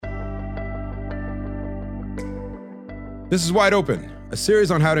This is Wide Open, a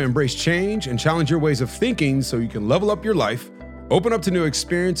series on how to embrace change and challenge your ways of thinking so you can level up your life, open up to new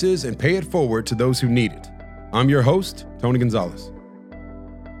experiences, and pay it forward to those who need it. I'm your host, Tony Gonzalez.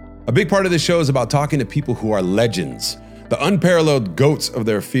 A big part of this show is about talking to people who are legends, the unparalleled goats of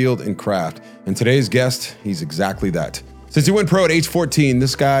their field and craft. And today's guest, he's exactly that. Since he went pro at age 14,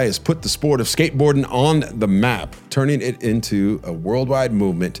 this guy has put the sport of skateboarding on the map, turning it into a worldwide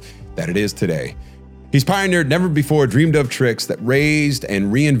movement that it is today. He's pioneered never before dreamed of tricks that raised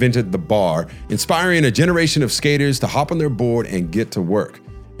and reinvented the bar, inspiring a generation of skaters to hop on their board and get to work.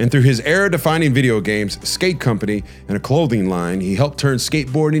 And through his era-defining video games, skate company, and a clothing line, he helped turn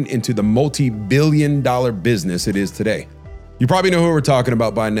skateboarding into the multi-billion-dollar business it is today. You probably know who we're talking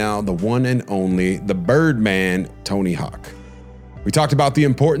about by now, the one and only, the Birdman, Tony Hawk. We talked about the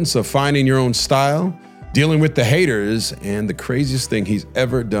importance of finding your own style, dealing with the haters, and the craziest thing he's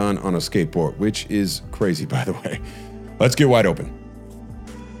ever done on a skateboard, which is crazy, by the way. Let's get wide open.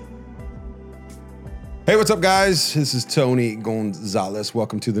 Hey, what's up, guys? This is Tony Gonzalez.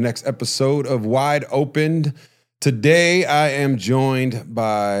 Welcome to the next episode of Wide Open. Today, I am joined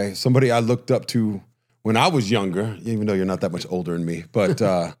by somebody I looked up to when I was younger, even though you're not that much older than me, but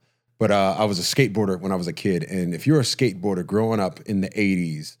I was a skateboarder when I was a kid. And if you're a skateboarder growing up in the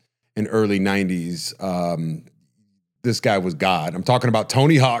 80s, in early 90s, this guy was God. I'm talking about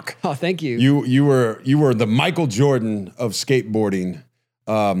Tony Hawk. Oh, thank you. You were the Michael Jordan of skateboarding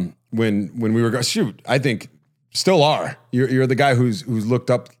when we were shoot. I think still are. You're the guy who's looked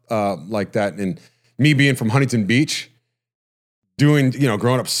up like that. And me being from Huntington Beach, doing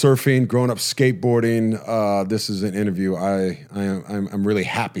growing up surfing, growing up skateboarding. This is an interview I'm really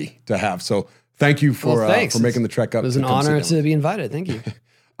happy to have. So thank you for making the trek up. It was an honor to be invited. Thank you.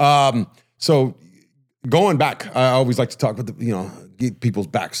 So going back, I always like to talk about get people's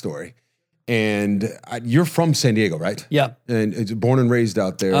backstory. And you're from San Diego, right? Yeah. And it's born and raised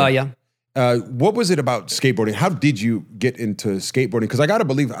out there. Yeah. What was it about skateboarding? How did you get into skateboarding? Because I gotta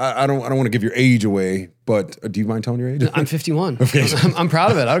believe I don't want to give your age away, but do you mind telling your age? I'm 51. Okay. I'm proud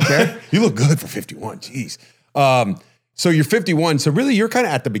of it. I don't care. You look good for 51. Jeez. So you're 51. So really, you're kind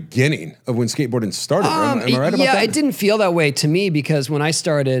of at the beginning of when skateboarding started. Am I right about that? Yeah, it didn't feel that way to me because when I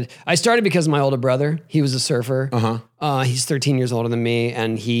started because of my older brother. He was a surfer. He's 13 years older than me,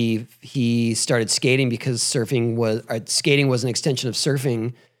 and he started skating because skating was an extension of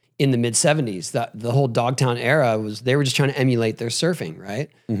surfing in the mid 70s. The whole Dogtown era they were just trying to emulate their surfing,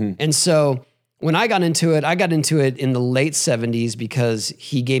 right? Mm-hmm. And so when I got into it in the late 70s because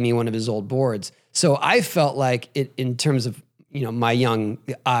he gave me one of his old boards. So I felt like it, in terms of, my young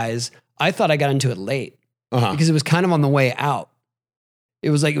eyes, I thought I got into it late because it was kind of on the way out. It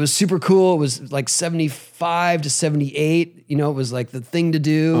was super cool. It was like 75 to 78, it was like the thing to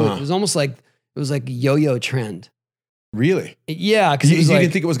do. It was almost like, it was like a yo-yo trend. Really? Yeah. Cause you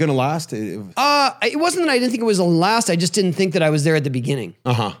didn't think it was going to last? It wasn't that I didn't think it was going to last. I just didn't think that I was there at the beginning.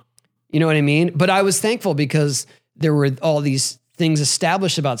 You know what I mean? But I was thankful because there were all these things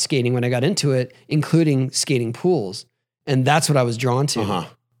established about skating when I got into it, including skating pools. And that's what I was drawn to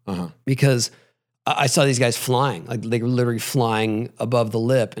because I saw these guys flying, like they were literally flying above the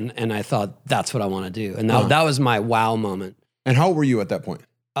lip. And I thought, that's what I want to do. And that was my wow moment. And how old were you at that point?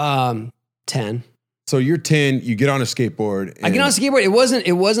 10. So you're 10, you get on a skateboard. I get on a skateboard. It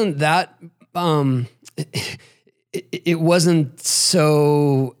wasn't that, it wasn't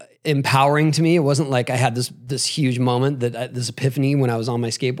so empowering to me. It wasn't like I had this huge moment this epiphany when I was on my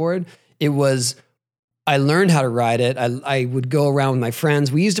skateboard. It was, I learned how to ride it. I would go around with my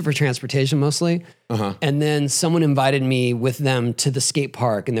friends. We used it for transportation mostly. And then someone invited me with them to the skate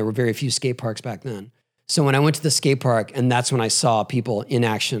park, and there were very few skate parks back then. So when I went to the skate park, and that's when I saw people in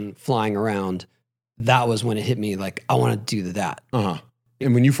action flying around, that was when it hit me like, I want to do that.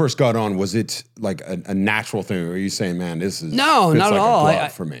 And when you first got on, was it like a natural thing? Or are you saying, man, this is not at all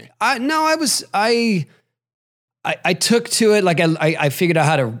for me? I took to it like I figured out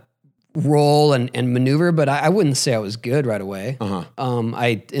how to roll and maneuver, but I wouldn't say I was good right away.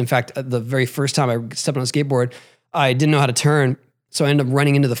 In fact, the very first time I stepped on a skateboard, I didn't know how to turn. So I ended up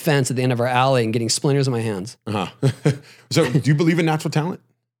running into the fence at the end of our alley and getting splinters in my hands. So do you believe in natural talent?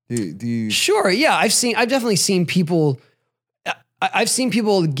 Do you? Sure. Yeah. I've definitely seen people. I've seen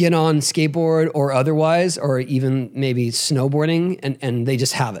people get on skateboard or otherwise, or even maybe snowboarding, and they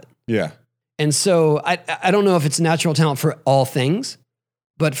just have it. Yeah. And so I don't know if it's natural talent for all things,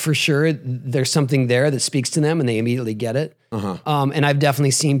 but for sure there's something there that speaks to them and they immediately get it. And I've definitely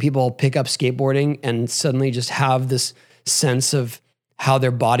seen people pick up skateboarding and suddenly just have this sense of how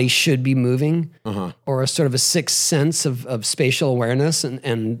their body should be moving, or a sort of a sixth sense of spatial awareness.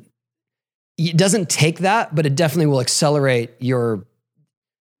 And it doesn't take that, but it definitely will accelerate your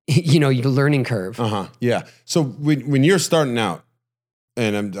learning curve. Yeah. So when you're starting out,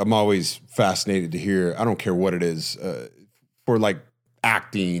 and I'm always fascinated to hear, I don't care what it is, for like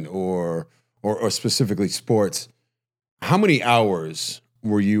acting or specifically sports, how many hours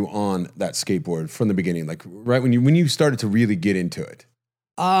were you on that skateboard from the beginning? Like right when you started to really get into it?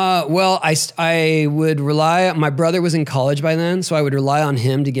 Well, I would rely, my brother was in college by then, so I would rely on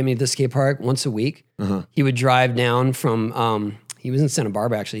him to get me to the skate park once a week. He would drive down from, he was in Santa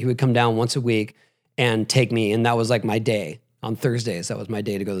Barbara actually. He would come down once a week and take me, and that was like my day. On Thursdays, that was my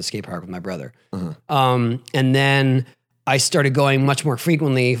day to go to the skate park with my brother. And then I started going much more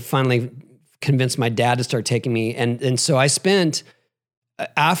frequently, finally convinced my dad to start taking me. And so I spent,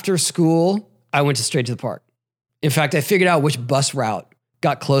 after school, I went straight to the park. In fact, I figured out which bus route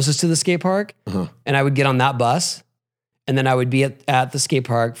got closest to the skate park, and I would get on that bus, and then I would be at the skate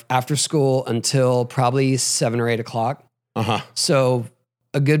park after school until probably 7 or 8 o'clock. So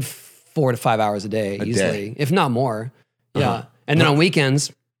a good 4 to 5 hours a day, easily, if not more. Yeah. And then on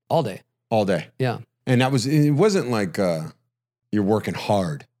weekends, all day. All day. Yeah. And it wasn't like you're working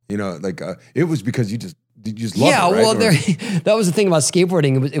hard, it was because you just love it, right? Well, that was the thing about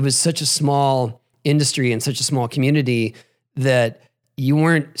skateboarding. It was such a small industry and such a small community that you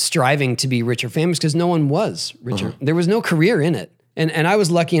weren't striving to be rich or famous because no one was richer. There was no career in it. And I was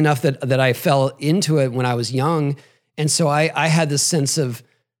lucky enough that I fell into it when I was young. And so I had this sense of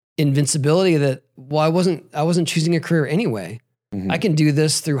invincibility that, well, I wasn't choosing a career anyway. I can do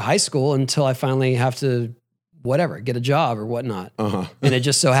this through high school until I finally have to, get a job or whatnot. And it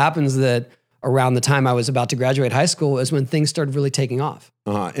just so happens that around the time I was about to graduate high school is when things started really taking off.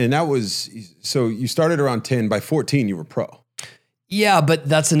 And that was, so you started around 10, by 14 you were pro. Yeah, but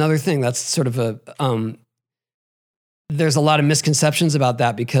that's another thing. That's sort of there's a lot of misconceptions about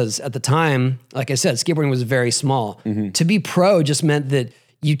that because at the time, like I said, skateboarding was very small. To be pro just meant that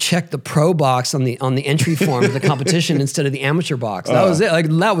you check the pro box on the entry form of the competition instead of the amateur box. That was it. Like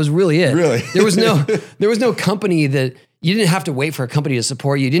that was really it. Really? There was no company that you didn't have to wait for a company to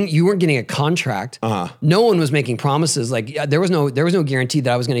support you. You weren't getting a contract. No one was making promises. Like there was no guarantee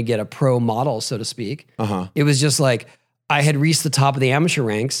that I was going to get a pro model, so to speak. It was just like I had reached the top of the amateur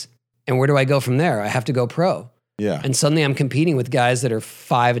ranks, and where do I go from there? I have to go pro. Yeah. And suddenly I'm competing with guys that are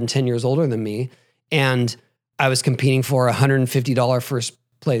 5 and 10 years older than me, and I was competing for $150 first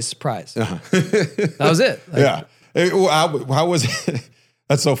place prize. That was it. Yeah. How was it?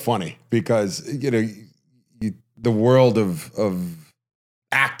 That's so funny because, the world of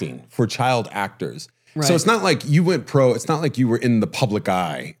acting for child actors. Right. So it's not like you went pro. It's not like you were in the public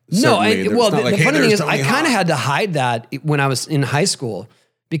eye. No, the funny thing is I kind of had to hide that when I was in high school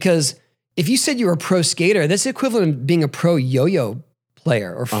because if you said you were a pro skater, that's the equivalent of being a pro yo-yo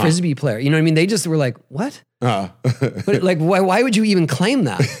player or frisbee player. You know what I mean? They just were like, what? But like, why would you even claim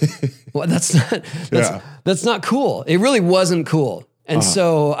that? Well, that's not cool. It really wasn't cool. And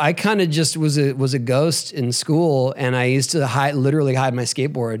so I kind of just was a ghost in school, and I used to literally hide my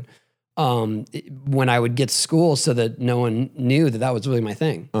skateboard when I would get to school so that no one knew that was really my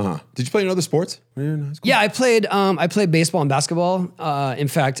thing. Did you play in other sports when you were in high school? Yeah, I played baseball and basketball. In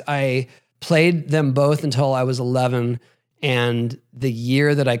fact, I played them both until I was 11. And the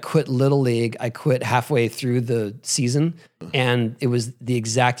year that I quit Little League, I quit halfway through the season. And it was the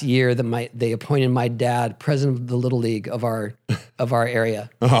exact year that they appointed my dad president of the Little League of our area.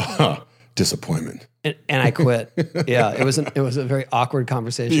 Disappointment. And I quit. Yeah, it was a very awkward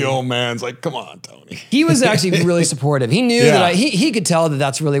conversation. The old man's like, "Come on, Tony." He was actually really supportive. He knew that he could tell that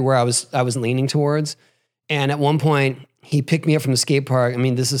that's really where I was leaning towards. And at one point, he picked me up from the skate park. I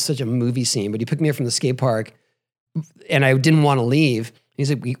mean, this is such a movie scene, but he picked me up from the skate park, and I didn't want to leave. He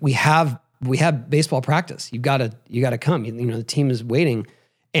said, "We have baseball practice. You gotta come. The team is waiting."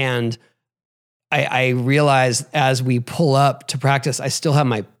 And I realized as we pull up to practice, I still have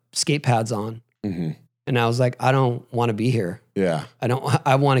my skate pads on. And I was like, I don't want to be here. Yeah.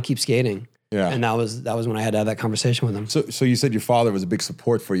 I want to keep skating. Yeah. And that was when I had to have that conversation with him. So you said your father was a big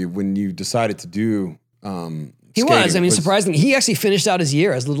support for you when you decided to do he skating. was. I mean, surprisingly, he actually finished out his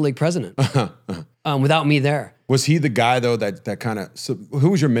year as Little League president without me there. Was he the guy though that kind of? So who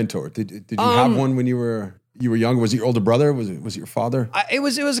was your mentor? Did you have one when you were young? Was it your older brother? Was it your father? It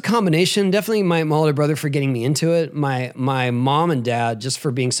was a combination. Definitely my older brother for getting me into it. My mom and dad just for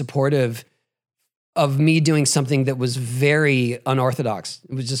being supportive of me doing something that was very unorthodox.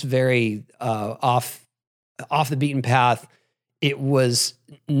 It was just very off the beaten path. It was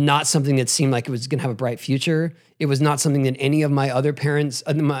not something that seemed like it was going to have a bright future. It was not something that any of my other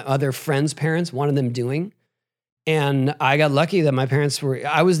friends' parents wanted them doing. And I got lucky that my parents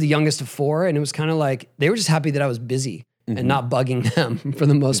I was the youngest of 4, and it was kind of like, they were just happy that I was busy and not bugging them for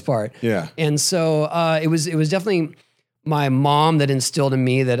the most part. Yeah. And so it was definitely my mom that instilled in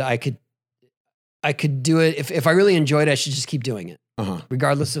me that I could do it. If I really enjoyed it, I should just keep doing it,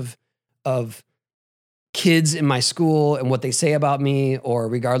 regardless of kids in my school and what they say about me, or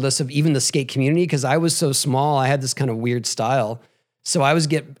regardless of even the skate community. Cause I was so small, I had this kind of weird style. So I was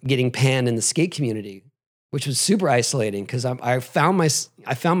getting panned in the skate community, which was super isolating. Cause I found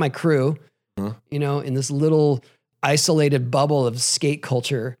my crew, in this little isolated bubble of skate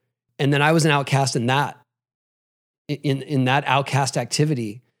culture. And then I was an outcast in that, in that outcast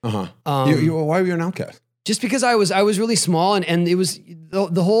activity. Why were you an outcast? Just because I was really small, and it was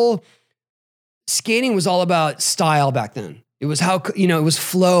the whole skating was all about style back then. It was it was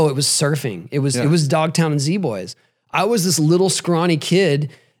flow, it was surfing, it was Dogtown and Z-Boys. I was this little scrawny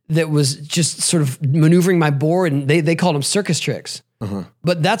kid that was just sort of maneuvering my board, and they called them circus tricks.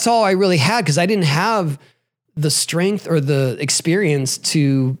 But that's all I really had, because I didn't have the strength or the experience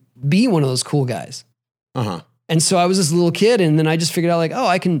to be one of those cool guys. And so I was this little kid, and then I just figured out like,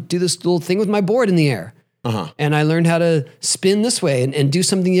 I can do this little thing with my board in the air. And I learned how to spin this way and do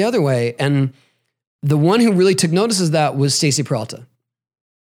something the other way. And the one who really took notice of that was Stacy Peralta.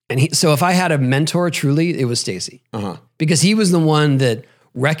 And so if I had a mentor, truly, it was Stacy. Because he was the one that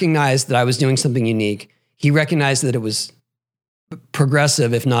recognized that I was doing something unique. He recognized that it was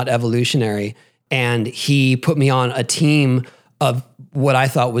progressive, if not evolutionary. And he put me on a team of what I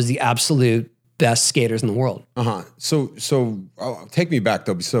thought was the absolute best skaters in the world. So take me back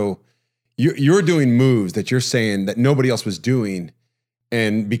though. So you're doing moves that you're saying that nobody else was doing,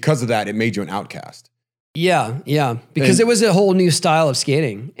 and because of that, it made you an outcast. Yeah. Because it was a whole new style of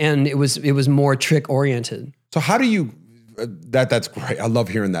skating, and it was more trick oriented. So how do you? That's great. I love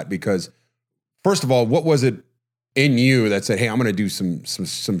hearing that, because first of all, what was it in you that said, "Hey, I'm going to do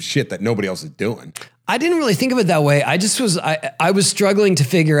some shit that nobody else is doing"? I didn't really think of it that way. I was struggling to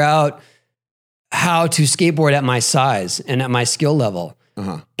figure out how to skateboard at my size and at my skill level.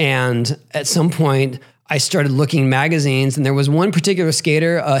 And at some point I started looking in magazines, and there was one particular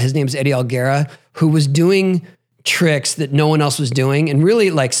skater, his name's Eddie Alguera, who was doing tricks that no one else was doing, and really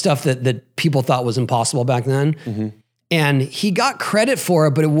like stuff that people thought was impossible back then. And he got credit for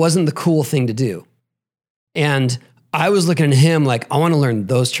it, but it wasn't the cool thing to do. And I was looking at him like, I want to learn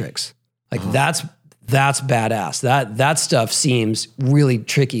those tricks. Like that's badass. That stuff seems really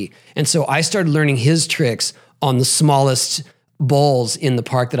tricky. And so I started learning his tricks on the smallest bowls in the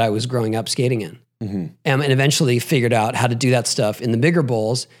park that I was growing up skating in. And eventually figured out how to do that stuff in the bigger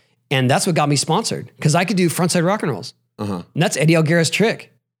bowls. And that's what got me sponsored, because I could do frontside rock and rolls. And that's Eddie Alguera's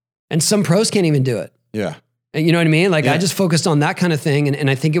trick. And some pros can't even do it. Yeah. And you know what I mean? Like I just focused on that kind of thing. And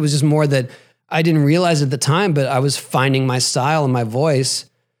I think it was just more that I didn't realize at the time, but I was finding my style and my voice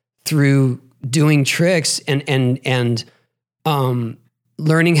through doing tricks and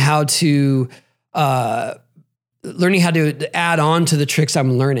learning how to add on to the tricks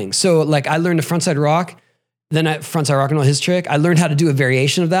I'm learning. So like I learned a frontside rock, then at frontside rock and roll, his trick, I learned how to do a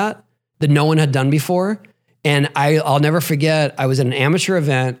variation of that no one had done before. And I'll never forget, I was at an amateur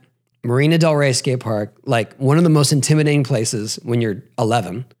event, Marina Del Rey skate park, like one of the most intimidating places when you're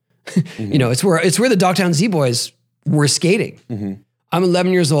 11. It's where the Dogtown Z-Boys were skating. I'm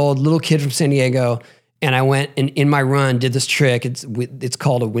 11 years old, little kid from San Diego, and I went and in my run did this trick. It's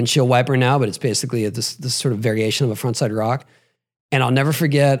called a windshield wiper now, but it's basically this sort of variation of a frontside rock. And I'll never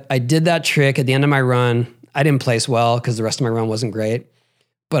forget, I did that trick at the end of my run. I didn't place well because the rest of my run wasn't great.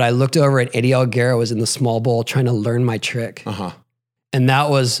 But I looked over at Eddie Alguera was in the small bowl trying to learn my trick. And that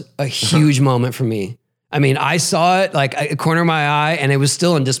was a huge moment for me. I mean, I saw it like a corner of my eye, and it was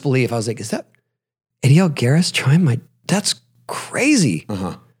still in disbelief. I was like, is that Eddie Alguera's trying that's crazy.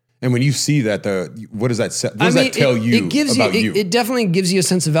 And when you see that, what does that say? What does that tell you about you? It definitely gives you a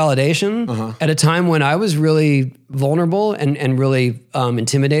sense of validation at a time when I was really vulnerable and really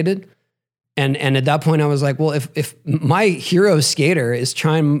intimidated. And at that point I was like, well, if my hero skater is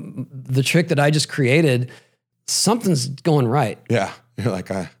trying the trick that I just created, something's going right. Yeah. You're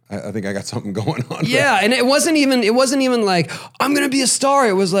like, I think I got something going on. Yeah. And it wasn't even like, I'm going to be a star.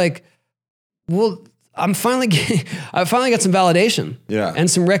 It was like, well, I finally got some validation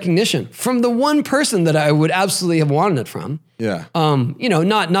and some recognition from the one person that I would absolutely have wanted it from. Yeah.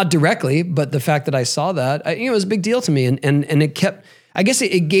 Not directly, but the fact that I saw that, it was a big deal to me. And it kept, I guess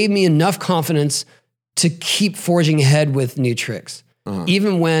it gave me enough confidence to keep forging ahead with new tricks.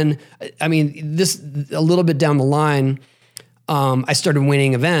 Even when, a little bit down the line, I started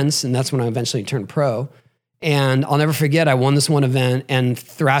winning events, and that's when I eventually turned pro. And I'll never forget, I won this one event, and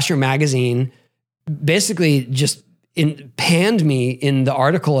Thrasher magazine basically just panned me in the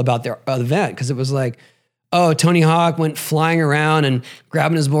article about the event, because it was like, oh, Tony Hawk went flying around and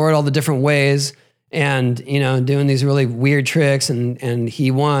grabbing his board all the different ways and, doing these really weird tricks, and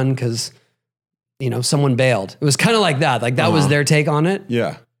he won because, someone bailed. It was kind of like that. Like that was their take on it.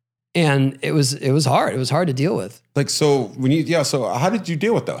 Yeah. And it was hard. It was hard to deal with. Like, so so how did you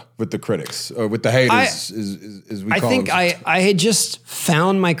deal with the critics or with the haters? I think I had just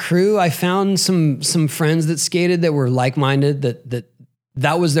found my crew. I found some friends that skated that were like-minded,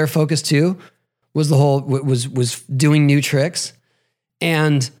 that was their focus too, was the whole, was doing new tricks.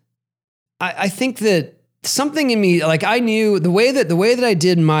 And I think that something in me, like I knew the way that I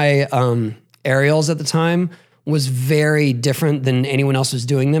did my aerials at the time was very different than anyone else was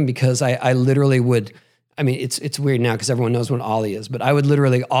doing them, because I literally would, it's weird now because everyone knows what ollie is, but I would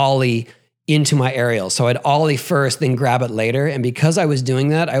literally ollie into my aerial. So I'd ollie first, then grab it later. And because I was doing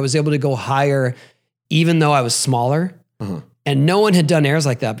that, I was able to go higher even though I was smaller. And no one had done airs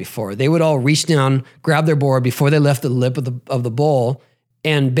like that before. They would all reach down, grab their board before they left the lip of the bowl,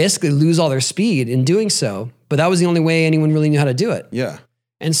 and basically lose all their speed in doing so. But that was the only way anyone really knew how to do it. Yeah.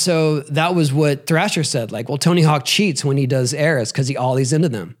 And so that was what Thrasher said. Like, well, Tony Hawk cheats when he does airs because he ollies into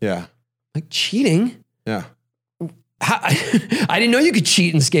them. Yeah. Like, cheating? Yeah. I didn't know you could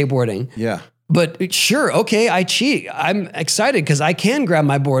cheat in skateboarding. Yeah. But sure, okay, I cheat. I'm excited because I can grab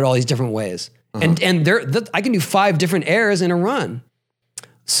my board all these different ways. And I can do 5 different airs in a run.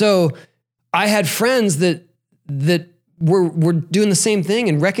 So I had friends that were doing the same thing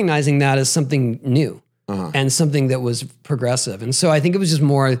and recognizing that as something new. And something that was progressive. And so I think it was just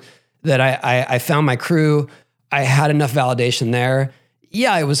more that I found my crew. I had enough validation there.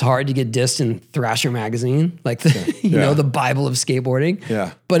 Yeah, it was hard to get dissed in Thrasher magazine, like the Bible of skateboarding.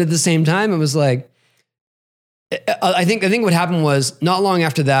 Yeah. But at the same time, it was like, I think what happened was not long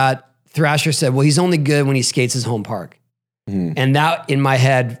after that, Thrasher said, well, he's only good when he skates his home park. And that in my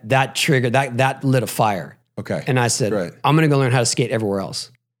head, that triggered, that lit a fire. Okay. And I said, I'm going to go learn how to skate everywhere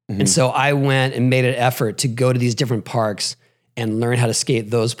else. And so I went and made an effort to go to these different parks and learn how to skate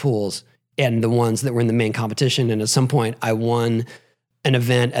those pools and the ones that were in the main competition. And at some point I won an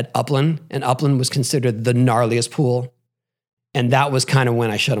event at Upland, and Upland was considered the gnarliest pool. And that was kind of when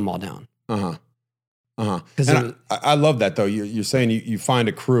I shut them all down. And I love that though. You're saying you find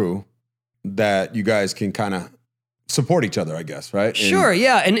a crew that you guys can kind of support each other, I guess, right? Sure.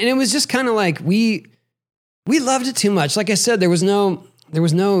 Yeah. And it was just kind of like, we loved it too much. Like I said, there was no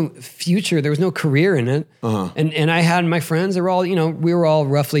future. There was no career in it. And I had my friends, they were all, we were all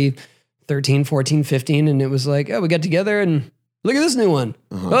roughly 13, 14, 15. And it was like, oh, we got together and look at this new one.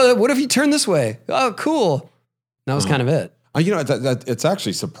 Oh, what if you turn this way? Oh, cool. That was kind of it. It's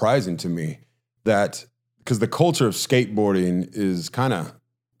actually surprising to me that, because the culture of skateboarding is kind of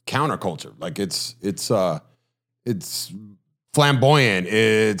counterculture. Like it's flamboyant.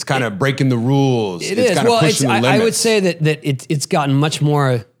 It's kind of breaking the rules. It is. Well, I would say that it's gotten much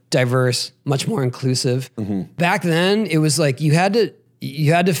more diverse, much more inclusive. Back then, it was like you had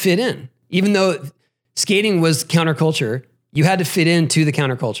to fit in. Even though skating was counterculture, you had to fit into the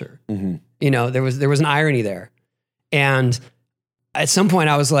counterculture. There was an irony there. And at some point,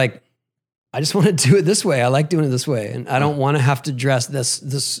 I was like, I just want to do it this way. I like doing it this way, and I don't want to have to dress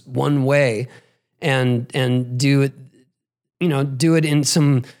this one way and do it. Do it in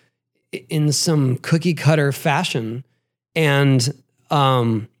some cookie cutter fashion. And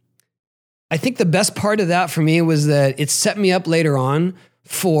I think the best part of that for me was that it set me up later on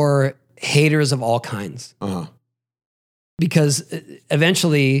for haters of all kinds. Because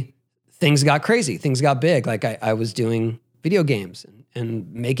eventually things got crazy, things got big. Like I was doing video games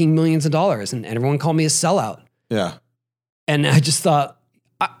and making millions of dollars, and everyone called me a sellout. Yeah. And I just thought,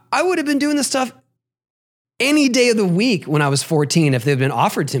 I would have been doing this stuff any day of the week when I was 14 if they'd been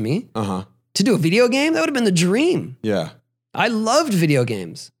offered to me. To do a video game, that would have been the dream. Yeah. I loved video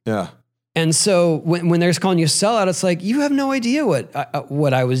games. Yeah. And so when they're calling you a sellout, it's like, you have no idea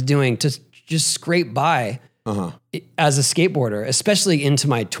what I was doing to just scrape by as a skateboarder, especially into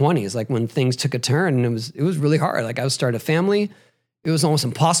my 20s, like when things took a turn, and it was really hard. Like I was starting a family. It was almost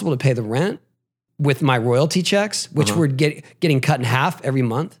impossible to pay the rent with my royalty checks, which were getting cut in half every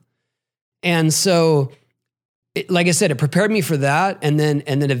month. And so, like I said, it prepared me for that. And then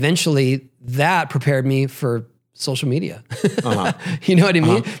eventually that prepared me for social media. You know what I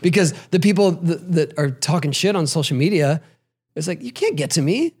mean? Because the people that are talking shit on social media, it's like, you can't get to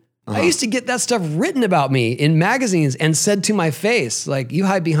me. I used to get that stuff written about me in magazines and said to my face, like, you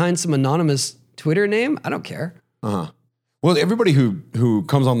hide behind some anonymous Twitter name? I don't care. Well, everybody who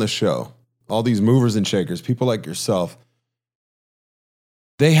comes on this show, all these movers and shakers, people like yourself,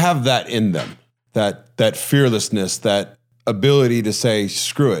 they have that in them. that fearlessness, that ability to say,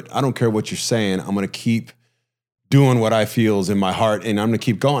 screw it. I don't care what you're saying. I'm going to keep doing what I feel is in my heart, and I'm going to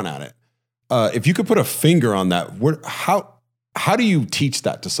keep going at it. If you could put a finger on that, how do you teach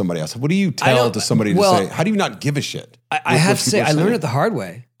that to somebody else? What do you tell to somebody to say? How do you not give a shit? I have to say, I learned it the hard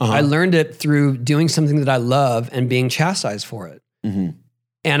way. I learned it through doing something that I love and being chastised for it. Mm-hmm.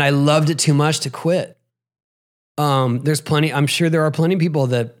 And I loved it too much to quit. I'm sure there are plenty of people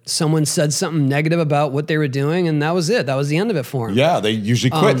that someone said something negative about what they were doing, and that was it. That was the end of it for them. Yeah, they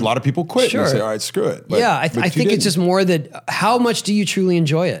usually quit. A lot of people quit and say, all right, screw it. But, I think it's just more that how much do you truly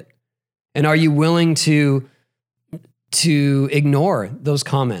enjoy it? And are you willing to ignore those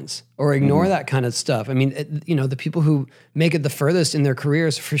comments or ignore that kind of stuff? I mean, the people who make it the furthest in their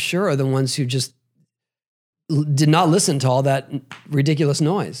careers for sure are the ones who just did not listen to all that ridiculous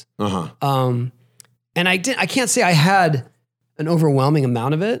noise. And I can't say I had an overwhelming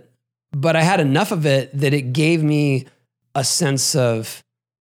amount of it, but I had enough of it that it gave me a sense of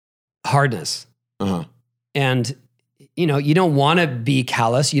hardness. And, you don't want to be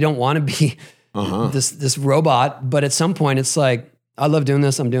callous. You don't want to be this robot, but at some point it's like, I love doing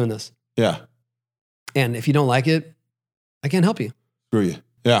this. I'm doing this. Yeah. And if you don't like it, I can't help you. Screw you.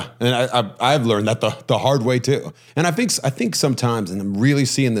 Yeah. And I've learned that the hard way too. And I think sometimes, and I'm really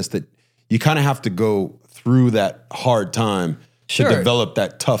seeing this, that you kind of have to go through that hard time to develop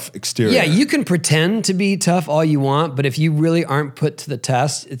that tough exterior. Yeah, you can pretend to be tough all you want, but if you really aren't put to the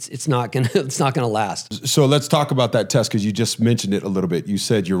test, it's not gonna last. So let's talk about that test, because you just mentioned it a little bit. You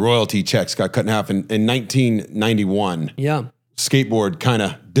said your royalty checks got cut in half in 1991. Yeah, skateboard kind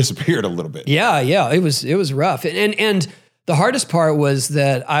of disappeared a little bit. Yeah, it was rough, and the hardest part was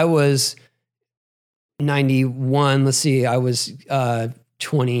that I was 91. Let's see, I was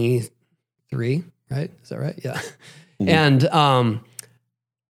 23, right? Is that right? Yeah. And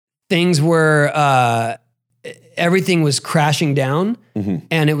things were, everything was crashing down.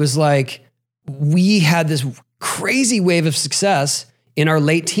 And it was like, we had this crazy wave of success in our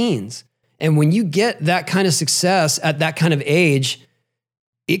late teens. And when you get that kind of success at that kind of age,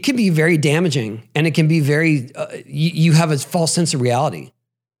 it can be very damaging, and it can be very, you have a false sense of reality.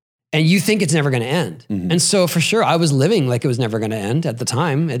 And you think it's never going to end. And so for sure, I was living like it was never going to end at the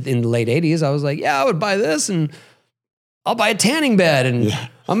time. In the late 80s, I was like, yeah, I would buy this, and I'll buy a tanning bed, and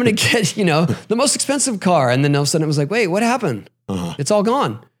I'm going to get, the most expensive car. And then all of a sudden it was like, wait, what happened? It's all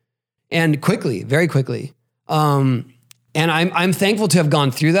gone. And quickly, very quickly. And I'm thankful to have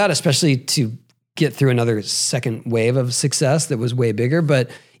gone through that, especially to get through another second wave of success that was way bigger. But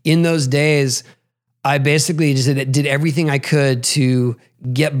in those days, I basically just did everything I could to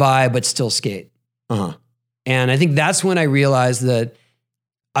get by, but still skate. And I think that's when I realized that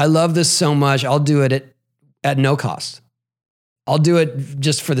I love this so much. I'll do it at no cost. I'll do it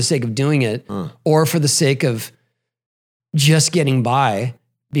just for the sake of doing it, or for the sake of just getting by,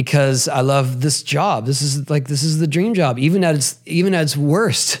 because I love this job. This is the dream job. Even at its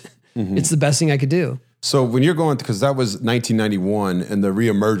worst, it's the best thing I could do. So when you're going, because that was 1991, and the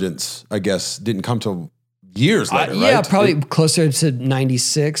reemergence, I guess, didn't come till years later, right? Yeah, probably closer to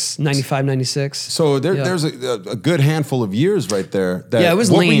 96, 95, 96. So there's a good handful of years right there. It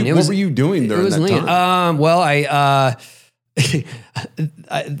was lean. What were you doing during that time? Well, I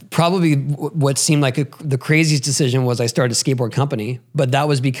probably what seemed like the craziest decision was I started a skateboard company, but that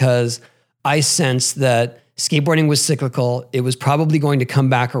was because I sensed that skateboarding was cyclical. It was probably going to come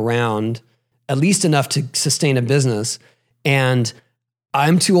back around, at least enough to sustain a business. And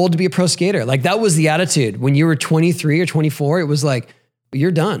I'm too old to be a pro skater. Like, that was the attitude. When you were 23 or 24, it was like,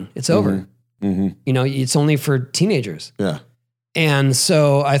 you're done. It's over. It's only for teenagers. Yeah. And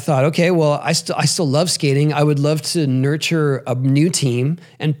so I thought, okay, well, I still love skating. I would love to nurture a new team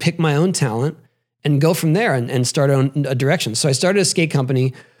and pick my own talent and go from there and start a direction. So I started a skate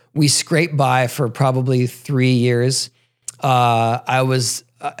company. We scraped by for probably 3 years. This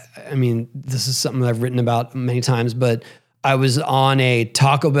is something I've written about many times, but I was on a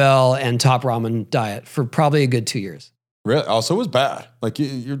Taco Bell and Top Ramen diet for probably a good 2 years. Really? Also, it was bad. Like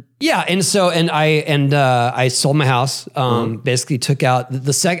you're. Yeah, I sold my house. Basically, took out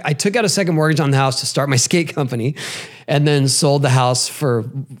I took out a second mortgage on the house to start my skate company, and then sold the house for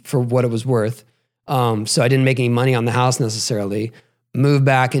what it was worth. So I didn't make any money on the house necessarily. Moved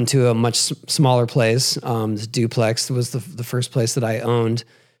back into a much smaller place. This duplex was the first place that I owned,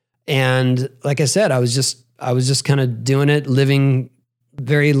 and like I said, I was just kind of doing it, living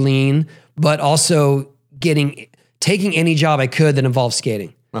very lean, but also taking any job I could that involved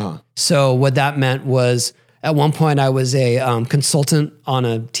skating. So what that meant was, at one point I was a consultant on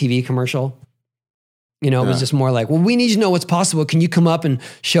a TV commercial. You know, it was just more like, well, we need you to know what's possible. Can you come up and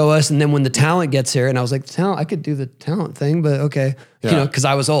show us? And then when the talent gets here, and I was like, I could do the talent thing, but okay. You know, because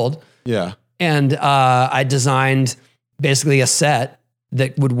I was old. Yeah. And I designed basically a set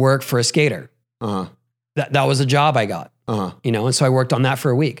that would work for a skater. That was a job I got. You know, and so I worked on that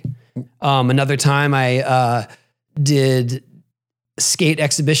for a week. Another time I did skate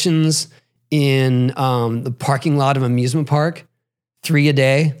exhibitions in the parking lot of an amusement park, 3 a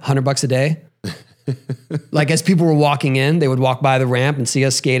day, $100 a day. Like as people were walking in, they would walk by the ramp and see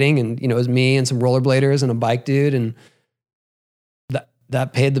us skating, and you know, it was me and some rollerbladers and a bike dude, and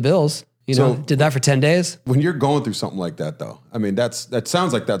that paid the bills. You know, did that for 10 days. When you're going through something like that, though, I mean, that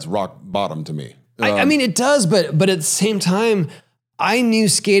sounds like that's rock bottom to me. I mean, it does, but at the same time, I knew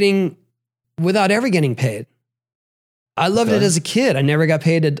skating without ever getting paid. I loved it as a kid. I never got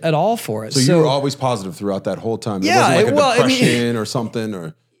paid at all for it. So you were always positive throughout that whole time. Yeah, it wasn't like a depression or something,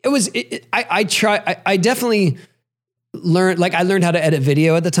 or it was. I definitely learned. Like I learned how to edit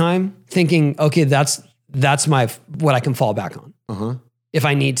video at the time, thinking, okay, that's what I can fall back on if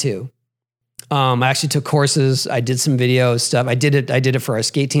I need to. I actually took courses. I did some video stuff. I did it for our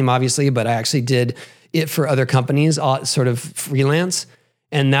skate team, obviously, but I actually did it for other companies, sort of freelance.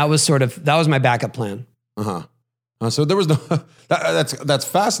 And that was my backup plan. So there was no, that's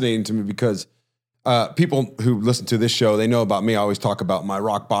fascinating to me because people who listen to this show, they know about me. I always talk about my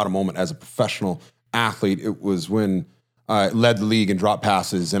rock bottom moment as a professional athlete. It was when I led the league in drop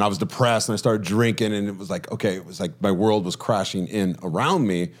passes and I was depressed and I started drinking, and it was like, okay, it was like my world was crashing in around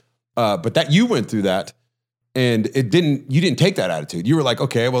me. But that you went through that, and you didn't take that attitude. You were like,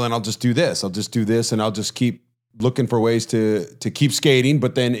 okay, well then I'll just do this. I'll just do this, and I'll just keep looking for ways to keep skating,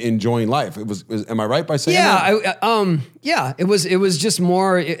 but then enjoying life. Am I right by saying that? It was just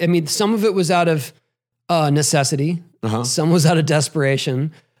more, I mean, some of it was out of necessity. Some was out of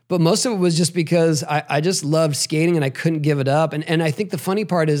desperation, but most of it was just because I just loved skating and I couldn't give it up. And I think the funny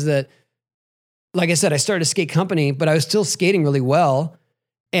part is that, like I said, I started a skate company, but I was still skating really well.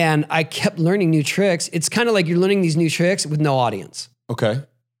 And I kept learning new tricks. It's kind of like you're learning these new tricks with no audience. Okay.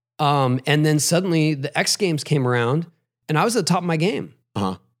 And then suddenly the X Games came around and I was at the top of my game.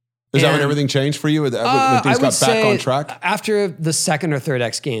 Is that when everything changed for you? When things got back on track? After the second or third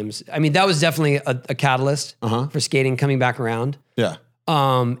X Games. I mean, that was definitely a catalyst for skating coming back around. Yeah.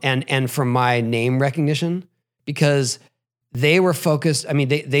 And from my name recognition, because they were focused. I mean,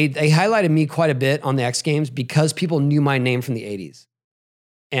 they highlighted me quite a bit on the X Games because people knew my name from the 80s.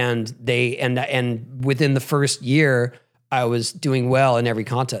 And and within the first year, I was doing well in every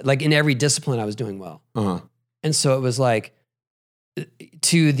contest, like in every discipline, I was doing well. And so it was like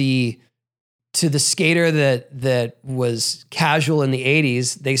to the skater that was casual in the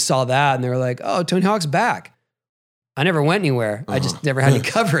 80s, they saw that and they were like, "Oh, Tony Hawk's back." I never went anywhere. I just never had any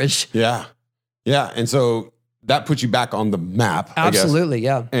coverage. Yeah, and so that put you back on the map. Absolutely, I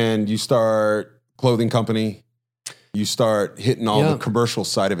guess. Yeah. And you start clothing company. You start hitting all the commercial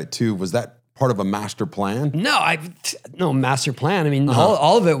side of it too. Was that part of a master plan? No master plan. I mean,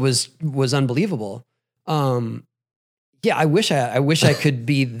 all of it was unbelievable. I wish I could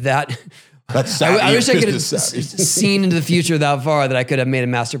be that. That's savvy. I wish I could have seen into the future that far that I could have made a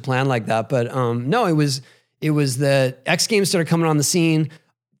master plan like that. But no, it was the X Games started coming on the scene.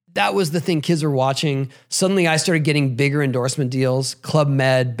 That was the thing kids were watching. Suddenly I started getting bigger endorsement deals, Club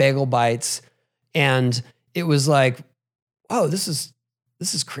Med, Bagel Bites, and it was like, oh, this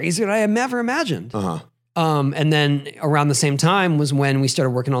is crazier than I had never imagined. And then around the same time was when we started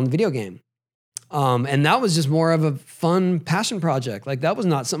working on the video game. And that was just more of a fun passion project. Like that was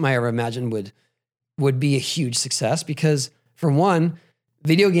not something I ever imagined would be a huge success because for one,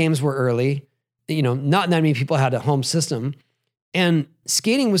 video games were early, you know, not that many people had a home system and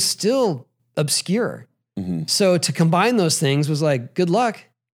skating was still obscure. So to combine those things was like, good luck.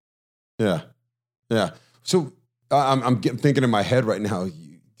 Yeah. So I'm thinking in my head right now,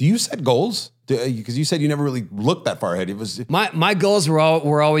 do you set goals? Because you said you never really looked that far ahead. It was my goals were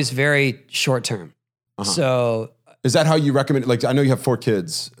always very short term. So is that how you recommend? Like I know you have 4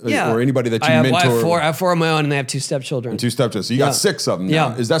 kids, or anybody that you mentor. I have 4 of my own, and they have 2 stepchildren. 2 stepchildren. So you got 6 of them now.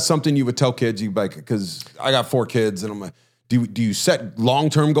 Yeah. Is that something you would tell kids? You like because I got 4 kids, and I'm like, do you set long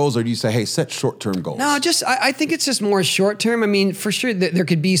term goals, or do you say, hey, set short term goals? No, I think it's just more short term. I mean, for sure, there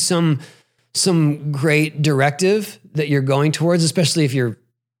could be some great directive that you're going towards, especially if you're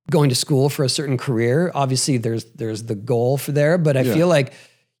going to school for a certain career. Obviously there's the goal for there, but I feel like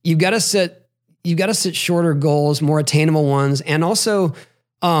you've got to set shorter goals, more attainable ones. And also,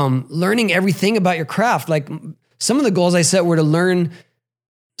 learning everything about your craft. Like some of the goals I set were to learn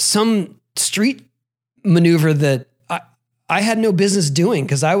some street maneuver that I had no business doing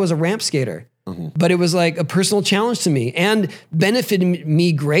because I was a ramp skater. but it was like a personal challenge to me and benefited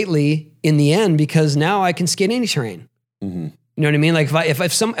me greatly in the end because now I can skate any terrain. You know what I mean? Like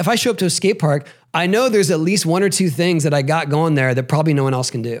if I show up to a skate park, I know there's at least one or two things that I got going there that probably no one else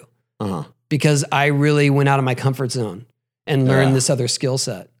can do because I really went out of my comfort zone and learned this other skill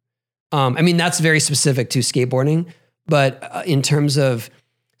set. I mean, that's very specific to skateboarding, but in terms of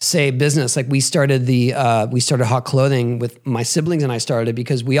say business, like we started Hawk Clothing with my siblings and I started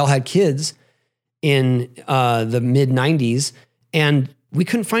because we all had kids in the mid 90s and we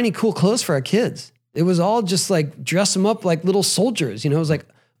couldn't find any cool clothes for our kids. It was all just like dress them up like little soldiers, you know, it was like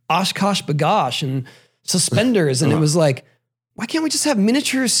Oshkosh bagosh and suspenders. And it was like, why can't we just have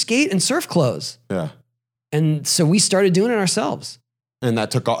miniature skate and surf clothes? Yeah. And so we started doing it ourselves. And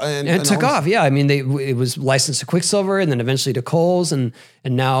that took off. And it took off. Yeah. I mean, it was licensed to Quiksilver and then eventually to Kohl's. And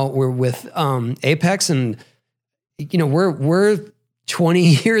now we're with Apex and, you know, we're 20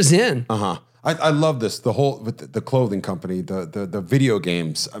 years in. I love this. The whole, with the clothing company, the video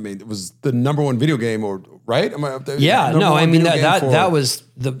games. I mean, it was the number one video game right? Yeah. No, I mean, that was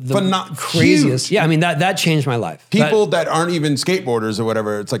the craziest. Huge. Yeah. I mean, that changed my life. People that aren't even skateboarders or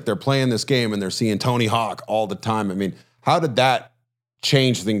whatever, it's like they're playing this game and they're seeing Tony Hawk all the time. I mean, how did that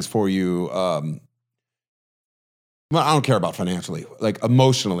change things for you? Well, I don't care about financially, like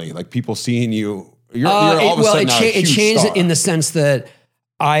emotionally, like people seeing you. You're all of a sudden it changed in the sense that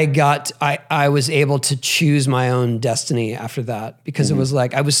I was able to choose my own destiny after that because it was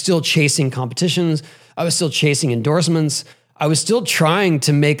like I was still chasing competitions, I was still chasing endorsements, I was still trying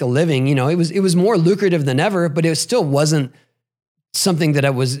to make a living. You know, it was more lucrative than ever, but it still wasn't something that I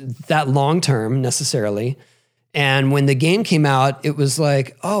was that long term necessarily. And when the game came out, it was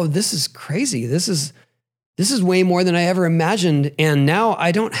like, oh, this is crazy. This is way more than I ever imagined. And now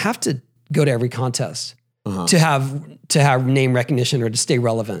I don't have to go to every contest to have name recognition or to stay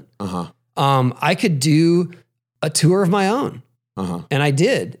relevant. I could do a tour of my own, and I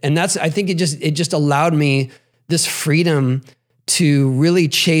did. And I think it just allowed me this freedom to really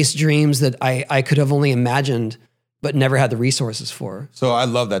chase dreams that I could have only imagined, but never had the resources for. So I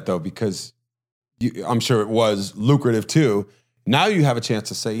love that though, because I'm sure it was lucrative too. Now you have a chance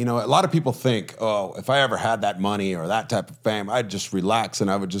to say, you know, a lot of people think, oh, if I ever had that money or that type of fame, I'd just relax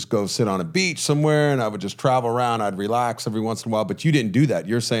and I would just go sit on a beach somewhere and I would just travel around. I'd relax every once in a while. But you didn't do that.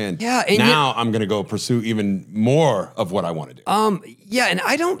 You're saying, now I'm going to go pursue even more of what I want to do. Yeah. And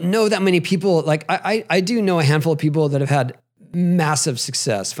I don't know that many people, like I do know a handful of people that have had massive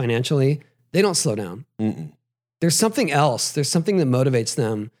success financially. They don't slow down. There's something else. There's something that motivates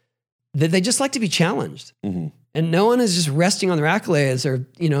them. That they just like to be challenged. And no one is just resting on their accolades or,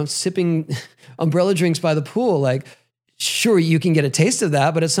 you know, sipping umbrella drinks by the pool. Like, sure, you can get a taste of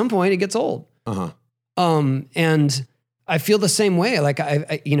that, but at some point it gets old. And I feel the same way. Like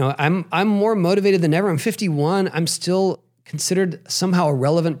I'm more motivated than ever. I'm 51. I'm still considered somehow a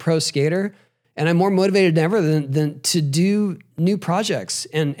relevant pro skater. And I'm more motivated than ever than to do new projects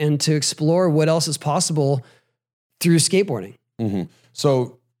and to explore what else is possible through skateboarding.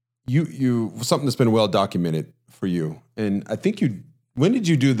 So you something that's been well documented for you, and I think when did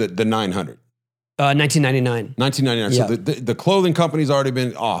you do the 900? 1999. 1999. Yeah. So the clothing company's already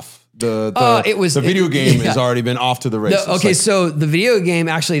been off. The video game has already been off to the races. So the video game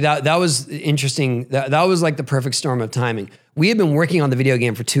actually that was interesting. That was like the perfect storm of timing. We had been working on the video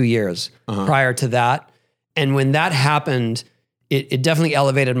game for 2 years prior to that, and when that happened, it definitely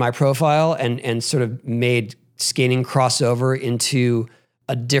elevated my profile and sort of made skating crossover into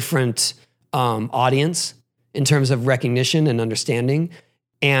a different audience in terms of recognition and understanding.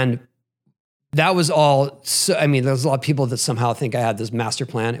 And that was all. So, I mean, there's a lot of people that somehow think I had this master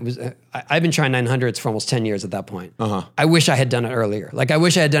plan. It was, I've been trying 900s for almost 10 years at that point. I wish I had done it earlier. Like I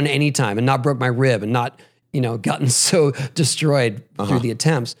wish I had done it any time and not broke my rib and not, you know, gotten so destroyed through the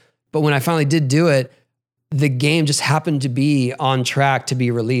attempts. But when I finally did do it, the game just happened to be on track to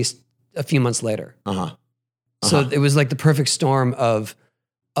be released a few months later. So it was like the perfect storm of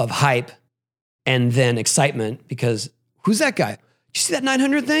hype and then excitement because who's that guy? You see that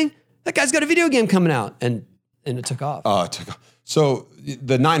 900 thing? That guy's got a video game coming out, and it took off. It took off. So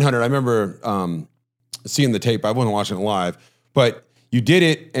the 900, I remember seeing the tape. I wasn't watching it live, but you did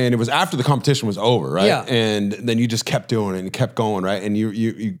it, and it was after the competition was over, right? Yeah. And then you just kept doing it and kept going, right? And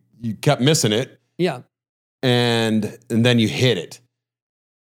you kept missing it. Yeah. And then you hit it.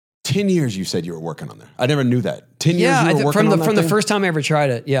 10 years you said you were working on that. I never knew that. 10 years you were working on that from the first time I ever tried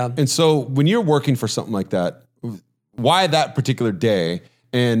it, yeah. And so when you're working for something like that, why that particular day?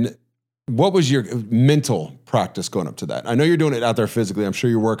 And what was your mental practice going up to that? I know you're doing it out there physically. I'm sure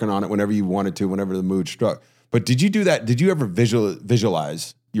you're working on it whenever you wanted to, whenever the mood struck. But did you do that? Did you ever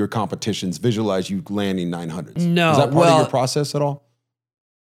visualize your competitions visualize you landing 900s? No. Is that part of your process at all?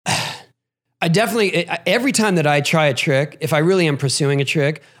 I definitely, every time that I try a trick, if I really am pursuing a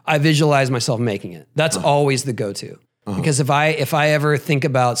trick, I visualize myself making it. That's always the go-to. Because if I ever think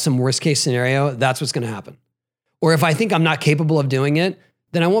about some worst case scenario, that's what's going to happen. Or if I think I'm not capable of doing it,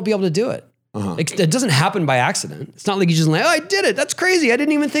 then I won't be able to do it. It doesn't happen by accident. It's not like you just like, oh, I did it. That's crazy. I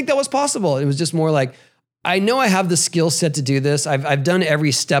didn't even think that was possible. It was just more like, I know I have the skill set to do this. I've done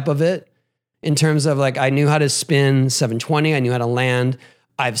every step of it in terms of like, I knew how to spin 720. I knew how to land.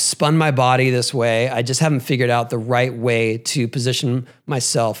 I've spun my body this way. I just haven't figured out the right way to position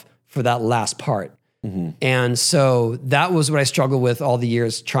myself for that last part. And so that was what I struggled with all the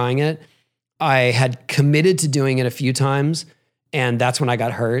years trying it. I had committed to doing it a few times, and that's when I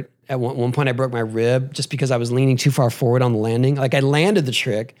got hurt. At one point I broke my rib just because I was leaning too far forward on the landing. Like I landed the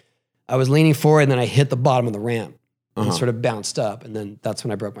trick, I was leaning forward, and then I hit the bottom of the ramp and sort of bounced up. And then that's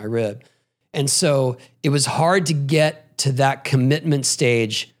when I broke my rib. And so it was hard to get to that commitment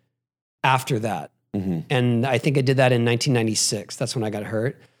stage after that. And I think I did that in 1996. That's when I got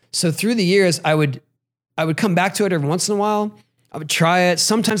hurt. So through the years, I would come back to it every once in a while. I would try it.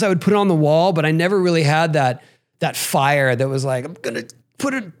 Sometimes I would put it on the wall, but I never really had that fire that was like, I'm going to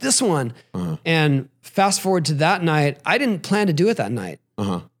put it this one. And fast forward to that night, I didn't plan to do it that night.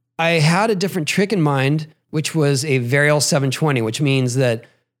 I had a different trick in mind, which was a varial 720, which means that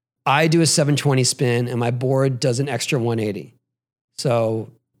I do a 720 spin and my board does an extra 180. So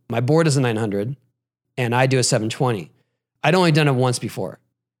my board is a 900 and I do a 720. I'd only done it once before,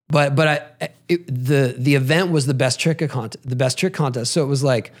 but the event was the best trick contest. So it was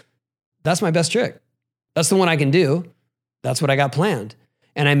like, that's my best trick. That's the one I can do. That's what I got planned.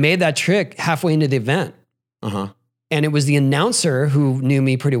 And I made that trick halfway into the event. And it was the announcer who knew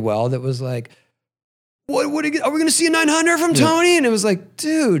me pretty well that was like, What are we going to see a 900 from Tony? And it was like,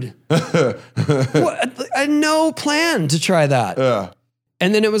 dude, I had no plan to try that.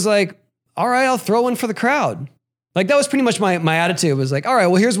 And then it was like, all right, I'll throw one for the crowd. Like that was pretty much my attitude. It was like, all right,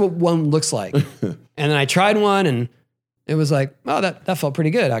 well, here's what one looks like. And then I tried one and it was like, oh, that felt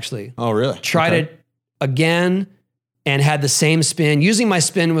pretty good actually. Oh, really? Tried it again and had the same spin. Usually my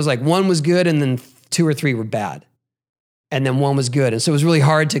spin was like one was good and then 2 or 3 were bad. And then one was good. And so it was really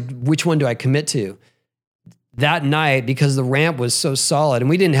hard to, which one do I commit to? That night, because the ramp was so solid and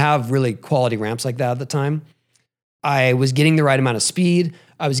we didn't have really quality ramps like that at the time, I was getting the right amount of speed.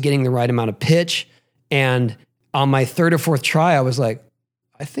 I was getting the right amount of pitch. And on my 3rd or 4th try, I was like,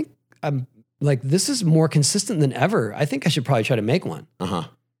 I think I'm like, this is more consistent than ever. I think I should probably try to make one.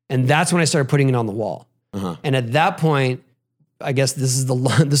 And that's when I started putting it on the wall. And at that point, I guess this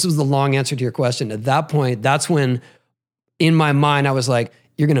was the long answer to your question. At that point, that's when in my mind, I was like,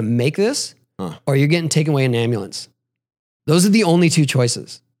 you're going to make this or you're getting taken away in an ambulance. Those are the only 2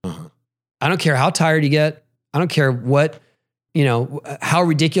 choices. I don't care how tired you get. I don't care what, how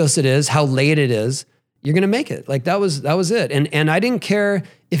ridiculous it is, how late it is. You're going to make it. Like that was it. And I didn't care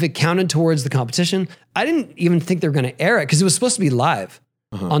if it counted towards the competition. I didn't even think they were going to air it because it was supposed to be live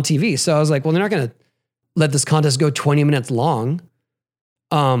on TV. So I was like, well, they're not going to let this contest go 20 minutes long.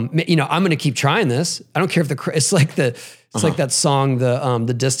 I'm going to keep trying this. I don't care if it's like like that song,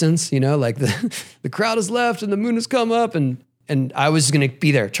 the Distance, like the crowd has left and the moon has come up and I was going to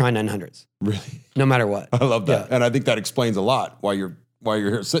be there trying 900s. Really? No matter what. I love that. Yeah. And I think that explains a lot why you're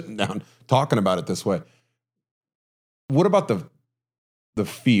here sitting down talking about it this way. What about the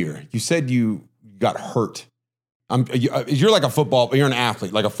fear? You said you got hurt. You're like you're an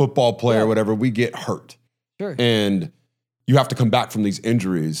athlete, like a football player or whatever. We get hurt. Sure. And you have to come back from these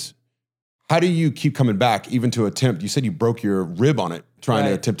injuries. How do you keep coming back even to attempt? You said you broke your rib on it trying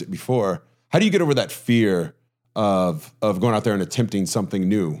to attempt it before. How do you get over that fear of going out there and attempting something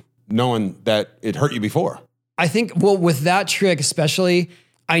new, knowing that it hurt you before? I think, with that trick especially,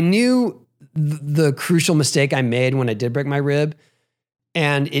 I knew the crucial mistake I made when I did break my rib.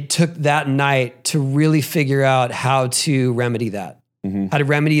 And it took that night to really figure out how to remedy that, how to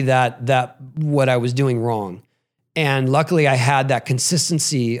remedy that what I was doing wrong. And luckily I had that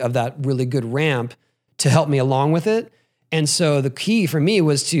consistency of that really good ramp to help me along with it. And so the key for me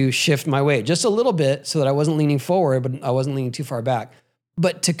was to shift my weight just a little bit so that I wasn't leaning forward, but I wasn't leaning too far back.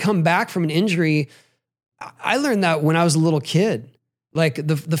 But to come back from an injury, I learned that when I was a little kid. Like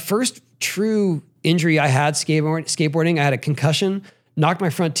the first true injury I had skateboarding, I had a concussion, knocked my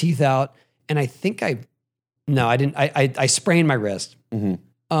front teeth out, and I think I sprained my wrist.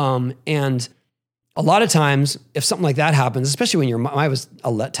 And a lot of times, if something like that happens, especially when I was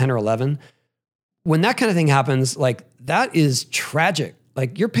 10 or 11, when that kind of thing happens, like that is tragic.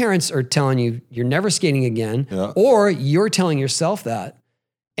 Like your parents are telling you you're never skating again, or you're telling yourself that.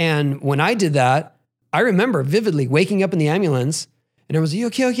 And when I did that, I remember vividly waking up in the ambulance and I was, you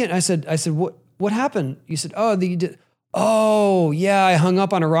okay? And I said, what happened? You said, oh yeah, I hung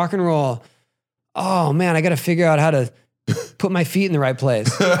up on a rock and roll. Oh man, I got to figure out how to put my feet in the right place.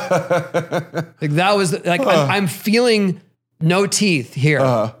 Like that was like, I'm feeling no teeth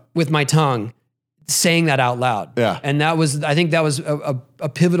here with my tongue saying that out loud. Yeah. And I think that was a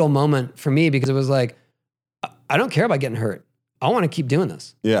pivotal moment for me because it was like, I don't care about getting hurt. I want to keep doing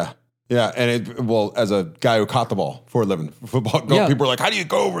this. Yeah. Yeah. And as a guy who caught the ball for a living, football, people are like, how do you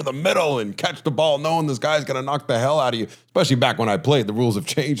go over the middle and catch the ball knowing this guy's going to knock the hell out of you? Especially back when I played, the rules have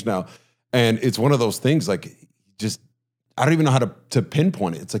changed now. And it's one of those things like I don't even know how to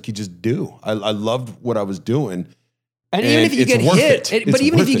pinpoint it. It's like you just do. I loved what I was doing. And even if you get hit, but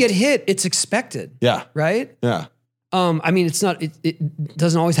even if you get hit, it's expected. Yeah. Right? Yeah. I mean, it's not, it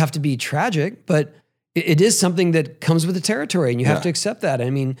doesn't always have to be tragic, but it is something that comes with the territory and you have to accept that. I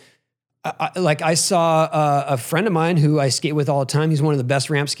mean, I saw a friend of mine who I skate with all the time. He's one of the best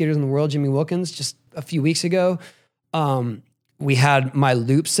ramp skaters in the world, Jimmy Wilkins, just a few weeks ago. We had my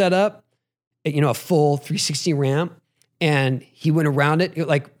loop set up, a full 360 ramp, and he went around it.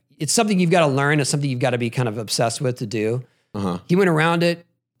 Like, it's something you've got to learn. It's something you've got to be kind of obsessed with to do. He went around it,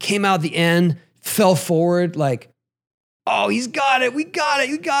 came out the end, fell forward, like, oh, he's got it. We got it.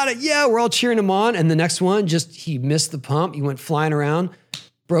 You got it. Yeah, we're all cheering him on. And the next one, he missed the pump. He went flying around,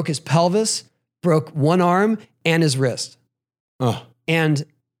 broke his pelvis, broke one arm and his wrist. And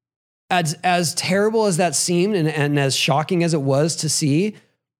as terrible as that seemed and as shocking as it was to see,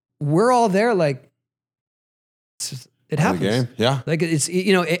 we're all there like, it happens. Game. Yeah. Like it's,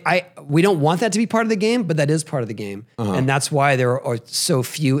 we don't want that to be part of the game, but that is part of the game. And that's why there are so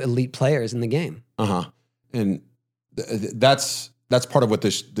few elite players in the game. And that's part of what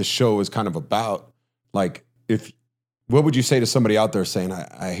this show is kind of about. Like, what would you say to somebody out there saying,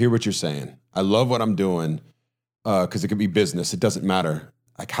 I hear what you're saying. I love what I'm doing. Cause it could be business. It doesn't matter.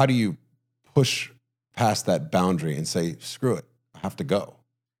 Like, how do you push past that boundary and say, screw it, I have to go?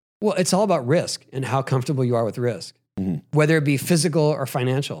 Well, it's all about risk and how comfortable you are with risk. Whether it be physical or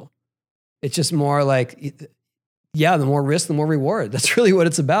financial. It's just more like, the more risk, the more reward. That's really what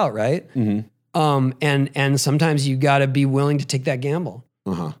it's about, right? And sometimes you got to be willing to take that gamble.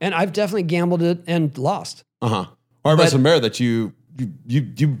 And I've definitely gambled it and lost. Well, I read somewhere that you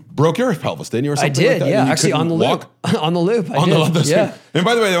broke your pelvis, didn't you? Or something I did, like that? yeah. Actually, on the loop. On the loop, I did. Yeah. And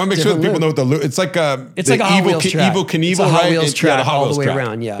by the way, I want to make sure that people know what the loop. It's like a Hot Wheels track. Evel Knievel, it's a Hot right? Wheels track Hot all Wheels the way track.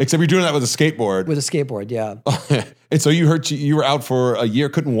 around. Yeah. Except you're doing that with a skateboard. With a skateboard, yeah. And so you were out for a year,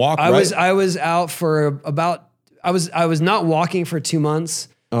 couldn't walk. I was out for I was not walking for 2 months.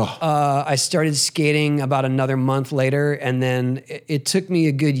 I started skating about another month later, and then it took me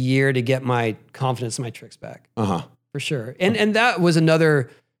a good year to get my confidence and my tricks back. For sure. And that was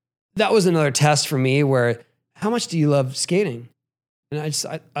another test for me where, how much do you love skating? And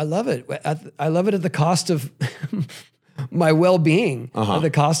I love it. I love it at the cost of my well-being, at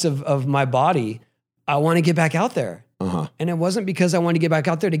the cost of my body. I want to get back out there. And it wasn't because I wanted to get back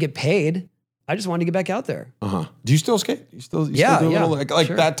out there to get paid. I just wanted to get back out there. Do you still skate? You still do a little, like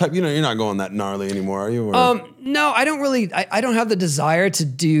sure. That type, you're not going that gnarly anymore, are you? Or? No, I don't really, I don't have the desire to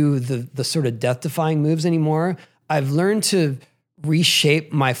do the sort of death-defying moves anymore. I've learned to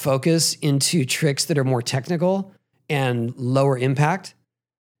reshape my focus into tricks that are more technical and lower impact.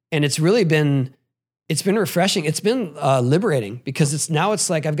 And it's really been refreshing. It's been liberating because it's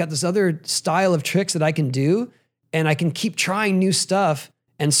like I've got this other style of tricks that I can do, and I can keep trying new stuff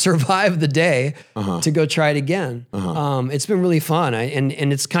and survive the day to go try it again. It's been really fun.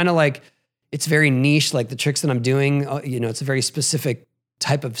 And it's kind of like, it's very niche, like the tricks that I'm doing, it's a very specific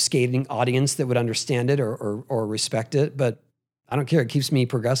type of skating audience that would understand it or respect it, but I don't care. It keeps me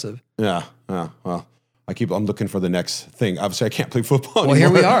progressive. Yeah. Well, I'm looking for the next thing. Obviously I can't play football anymore. Here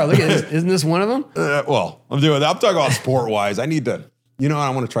we are. Look at this. Isn't this one of them? I'm talking about sport wise. I need to, I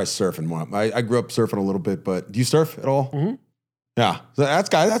want to try surfing more. I grew up surfing a little bit, but do you surf at all? Yeah. So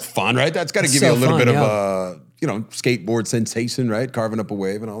that's fun, right? That's got to give you a little bit of a, skateboard sensation, right? Carving up a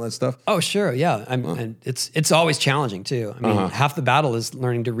wave and all that stuff. Oh, sure. Yeah. And it's always challenging too. I mean, half the battle is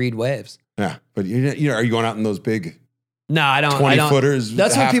learning to read waves. Yeah. But are you going out in those big... No, I don't. 20 footers.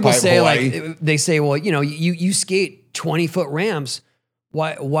 That's what people say. Hawaii. Like they say, well, you skate 20-foot ramps.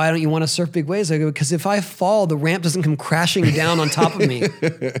 Why don't you want to surf big waves? I go, because if I fall, the ramp doesn't come crashing down on top of me.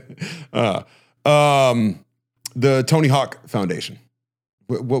 The Tony Hawk Foundation.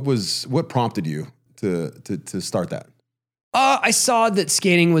 What prompted you to start that? I saw that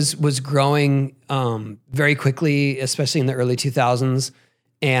skating was growing very quickly, especially in the early 2000s,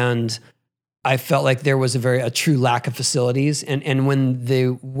 and I felt like there was a true lack of facilities. And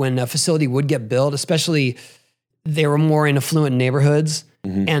when a facility would get built, especially they were more in affluent neighborhoods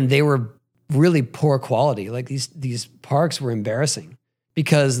and they were really poor quality. Like these parks were embarrassing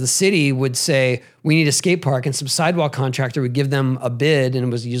because the city would say, we need a skate park, and some sidewalk contractor would give them a bid, and it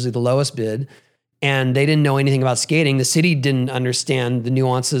was usually the lowest bid. And they didn't know anything about skating. The city didn't understand the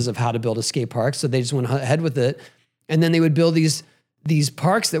nuances of how to build a skate park. So they just went ahead with it. And then they would build these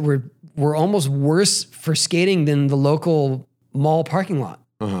parks that were almost worse for skating than the local mall parking lot.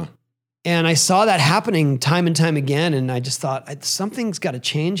 And I saw that happening time and time again. And I just thought, something's got to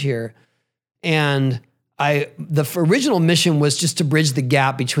change here. And the original mission was just to bridge the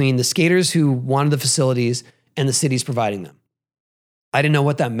gap between the skaters who wanted the facilities and the cities providing them. I didn't know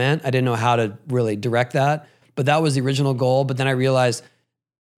what that meant. I didn't know how to really direct that, but that was the original goal. But then I realized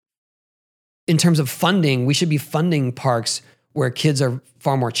in terms of funding, we should be funding parks where kids are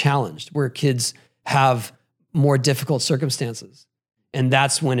far more challenged, where kids have more difficult circumstances. And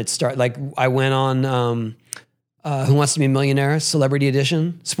that's when it started. Like I went on Who Wants to Be a Millionaire Celebrity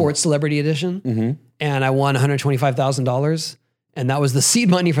Edition, Sports Celebrity Edition, and I won $125,000. And that was the seed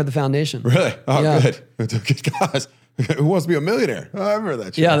money for the foundation. Really? Oh, good. Gosh. Who Wants to Be a Millionaire? Oh, I remember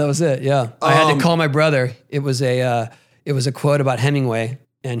that show. Yeah, that was it. Yeah. I had to call my brother. It was a quote about Hemingway,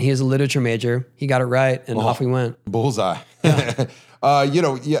 and he is a literature major. He got it right, and off we went. Bullseye. Yeah.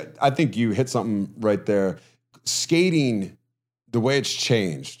 I think you hit something right there. Skating, the way it's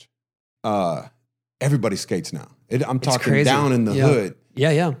changed, everybody skates now. I'm talking down in the hood.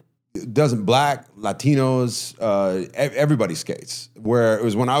 Yeah. It doesn't black, Latinos, everybody skates. Where it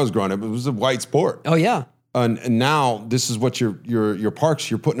was when I was growing up, it was a white sport. Oh yeah. And now this is what your parks,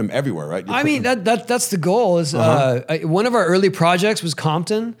 you're putting them everywhere, right? That's the goal. Is one of our early projects was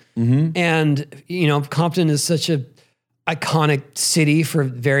Compton, and Compton is such a iconic city for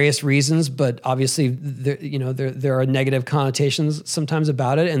various reasons, but obviously there are negative connotations sometimes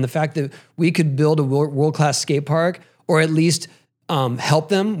about it. And the fact that we could build a world-class skate park, or at least help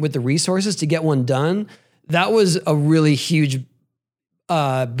them with the resources to get one done, that was a really huge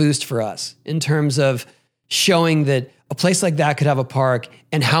boost for us in terms of showing that a place like that could have a park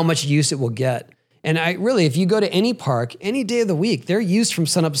and how much use it will get. And if you go to any park, any day of the week, they're used from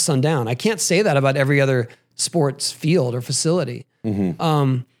sun up to sundown. I can't say that about every other sports field or facility.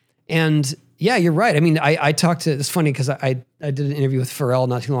 And yeah, you're right. I mean, I talked to, it's funny because I did an interview with Pharrell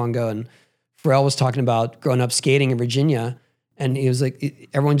not too long ago, and Pharrell was talking about growing up skating in Virginia. And he was like,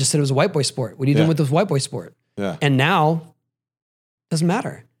 everyone just said it was a white boy sport. What are you doing with this white boy sport? Yeah. And now, doesn't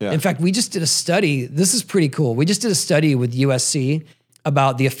matter. Yeah. In fact, we just did a study. This is pretty cool. We just did a study with USC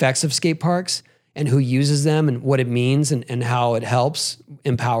about the effects of skate parks and who uses them and what it means and how it helps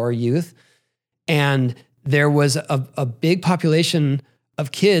empower youth. And there was a big population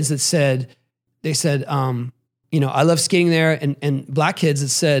of kids that said, I love skating there. And black kids that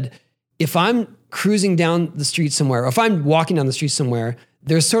said, if I'm cruising down the street somewhere, or if I'm walking down the street somewhere,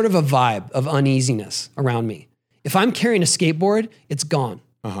 there's sort of a vibe of uneasiness around me. If I'm carrying a skateboard, it's gone.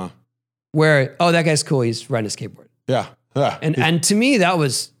 Where, that guy's cool, he's riding a skateboard. Yeah. And to me, that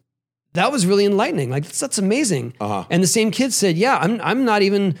was really enlightening. Like, that's amazing. And the same kid said, yeah, I'm not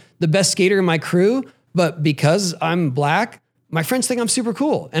even the best skater in my crew, but because I'm black, my friends think I'm super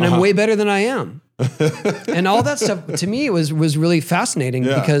cool and I'm way better than I am. And all that stuff, to me, was really fascinating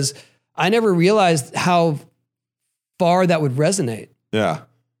because I never realized how far that would resonate. Yeah.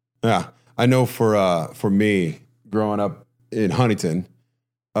 I know for me, growing up in Huntington,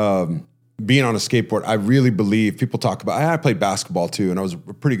 being on a skateboard, I really believe people talk about, I played basketball too, and I was a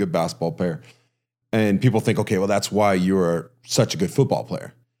pretty good basketball player. And people think, okay, well, that's why you're such a good football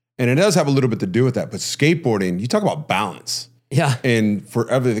player. And it does have a little bit to do with that. But skateboarding, you talk about balance. Yeah. And for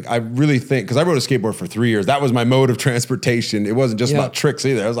everything, I really think, because I rode a skateboard for 3 years, that was my mode of transportation. It wasn't just about tricks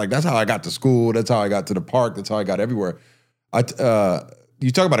either. I was like, that's how I got to school. That's how I got to the park. That's how I got everywhere.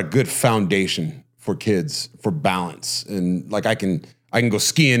 You talk about a good foundation for kids, for balance. And like I can go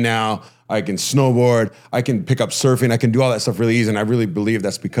skiing now. I can snowboard. I can pick up surfing. I can do all that stuff really easy. And I really believe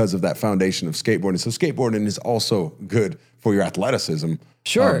that's because of that foundation of skateboarding. So skateboarding is also good for your athleticism.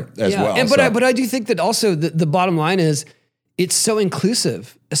 Sure. As well. And, but I do think that also the bottom line is it's so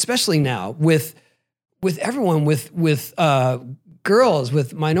inclusive, especially now with everyone, with girls,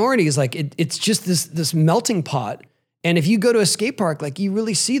 with minorities. Like it's just this melting pot. And if you go to a skate park, like you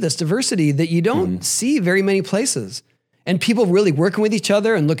really see this diversity that you don't see very many places. And people really working with each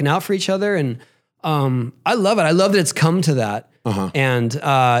other and looking out for each other. And I love it. I love that it's come to that. And if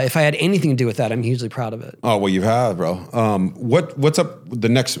I had anything to do with that, I'm hugely proud of it. Oh, well, you have, bro. What's up with the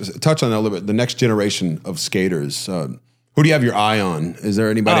next, touch on that a little bit, the next generation of skaters. Who do you have your eye on? Is there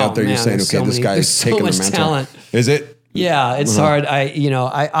anybody out there you're saying, okay, this guy is taking the mantle? Talent. Is it? Yeah, it's hard.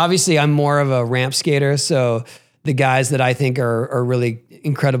 I'm more of a ramp skater, so the guys that I think are really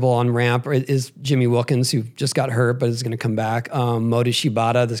incredible on ramp is Jimmy Wilkins, who just got hurt but is going to come back. Mota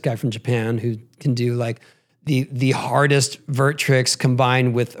Shibata, this guy from Japan who can do like the hardest vert tricks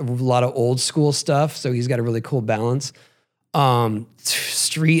combined with a lot of old school stuff. So he's got a really cool balance.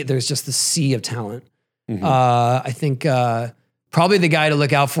 Street, there's just the sea of talent. I think probably the guy to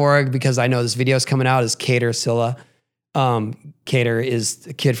look out for, because I know this video is coming out, is Kader Silla. Kader is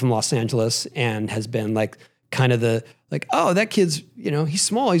a kid from Los Angeles and has been like kind of oh, that kid's, he's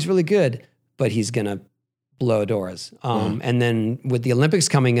small, he's really good, but he's going to blow doors. And then with the Olympics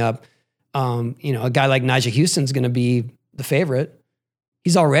coming up, a guy like Nyjah Huston's going to be the favorite.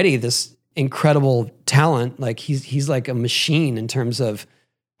 He's already this incredible talent. Like he's like a machine in terms of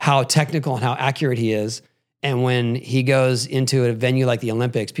how technical and how accurate he is. And when he goes into a venue like the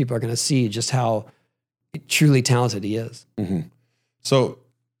Olympics, people are going to see just how truly talented he is. Mm-hmm. So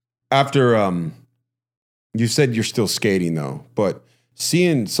after, you said you're still skating though, but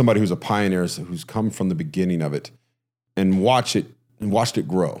seeing somebody who's a pioneer, who's come from the beginning of it and watched it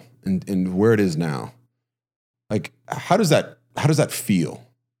grow and where it is now, like, how does that feel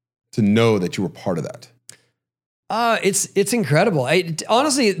to know that you were part of that? It's incredible.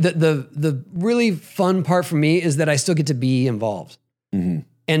 Honestly, the really fun part for me is that I still get to be involved. Mm-hmm.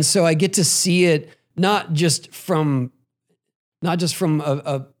 And so I get to see it not just from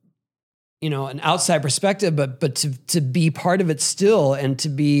a an outside perspective, but to be part of it still and to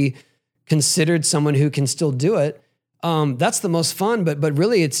be considered someone who can still do it. That's the most fun, but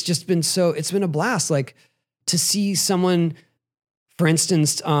really it's been a blast. Like to see someone, for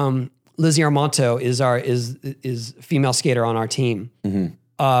instance, Lizzie Armanto is a female skater on our team. Mm-hmm.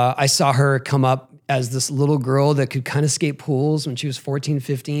 I saw her come up as this little girl that could kind of skate pools when she was 14,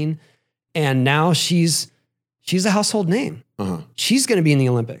 15. And now she's a household name. Uh-huh. She's going to be in the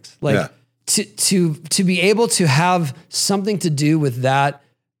Olympics. To be able to have something to do with that,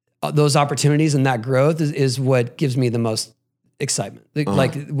 those opportunities and that growth is what gives me the most excitement. Uh-huh.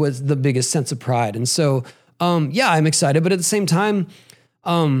 Like was the biggest sense of pride. And so, I'm excited, but at the same time,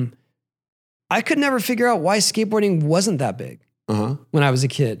 I could never figure out why skateboarding wasn't that big when I was a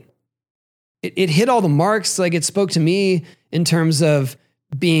kid. It hit all the marks. Like it spoke to me in terms of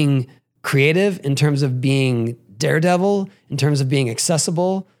being creative, in terms of being daredevil, in terms of being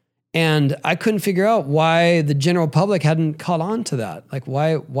accessible. And I couldn't figure out why the general public hadn't caught on to that. Like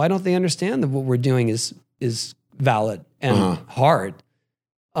why don't they understand that what we're doing is valid and hard?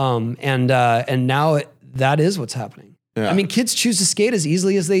 And now that is what's happening. Yeah. I mean, kids choose to skate as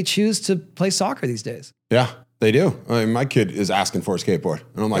easily as they choose to play soccer these days. Yeah, they do. I mean, my kid is asking for a skateboard.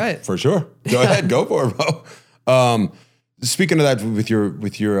 And I'm like, For sure. Go ahead, go for it, bro. Speaking of that, with your,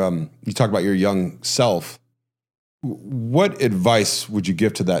 you talk about your young self. What advice would you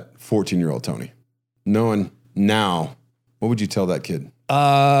give to that 14-year-old Tony? Knowing now, what would you tell that kid?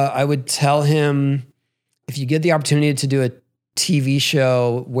 I would tell him, if you get the opportunity to do a TV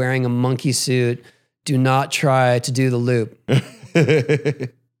show wearing a monkey suit, do not try to do the loop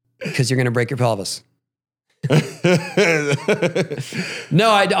because you're going to break your pelvis. No,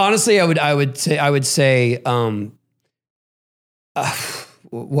 I would say,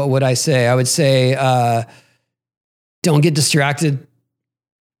 what would I say? I would say, don't get distracted.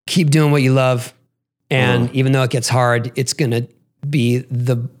 Keep doing what you love. And even though it gets hard, it's going to be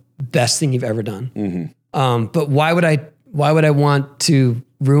the best thing you've ever done. Mm-hmm. But why would I want to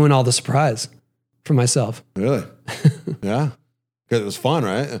ruin all the surprise for myself? Really? Yeah. Because it was fun,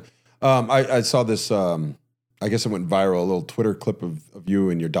 right? I saw this, I guess it went viral, a little Twitter clip of you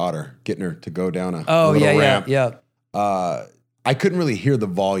and your daughter getting her to go down a little ramp. Yeah. I couldn't really hear the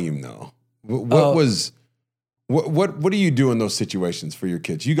volume though. What do you do in those situations for your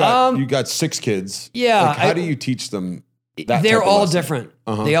kids? You got 6 kids. Yeah. Like, how do you teach them that? They're all different.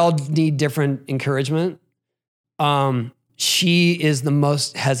 They all need different encouragement. She is the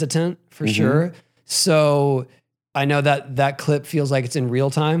most hesitant for sure. So I know that clip feels like it's in real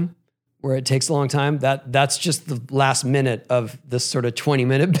time, where it takes a long time. That's just the last minute of this sort of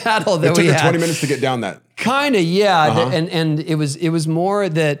 20-minute battle that we had. It took 20 minutes to get down that. Kind of, yeah. And it was more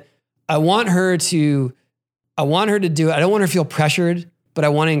that I want her to do it. I don't want her to feel pressured, but I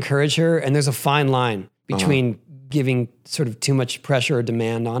want to encourage her. And there's a fine line between giving sort of too much pressure or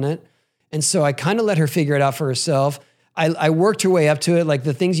demand on it. And so I kind of let her figure it out for herself. I worked her way up to it. Like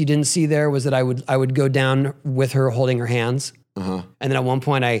the things you didn't see there was that I would go down with her holding her hands. And then at one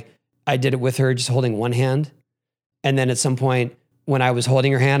point I did it with her just holding one hand. And then at some point when I was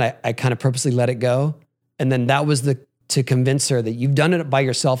holding her hand, I kind of purposely let it go. And then that was the to convince her that you've done it by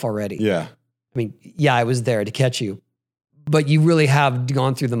yourself already. Yeah. I mean, yeah, I was there to catch you, but you really have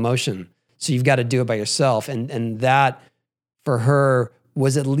gone through the motion. So you've got to do it by yourself. And that for her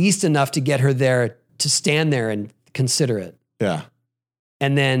was at least enough to get her there to stand there and consider it. Yeah.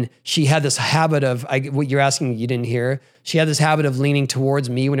 And then she had this habit of, what you're asking, you didn't hear. She had this habit of leaning towards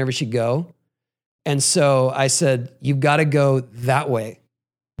me whenever she'd go. And so I said, you've got to go that way.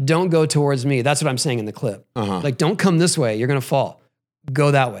 Don't go towards me. That's what I'm saying in the clip. Like, don't come this way. You're going to fall.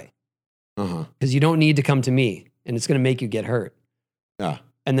 Go that way. Because you don't need to come to me and it's going to make you get hurt. Yeah.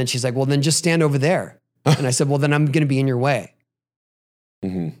 And then she's like, well, then just stand over there. And I said, well, then I'm going to be in your way.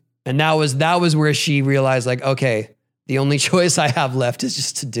 And that was where she realized, like, okay, the only choice I have left is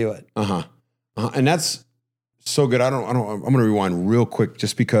just to do it. And that's so good. I'm going to rewind real quick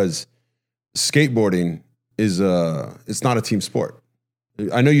just because skateboarding is it's not a team sport.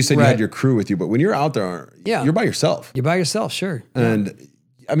 I know you said you had your crew with you, but when you're out there, you're by yourself. You're by yourself, sure. And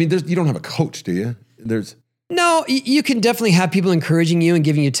I mean, you don't have a coach, do you? No, you can definitely have people encouraging you and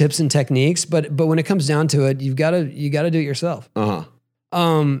giving you tips and techniques, but when it comes down to it, you got to do it yourself.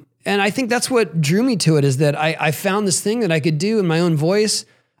 And I think that's what drew me to it, is that I found this thing that I could do in my own voice.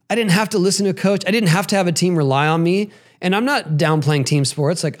 I didn't have to listen to a coach. I didn't have to have a team rely on me. And I'm not downplaying team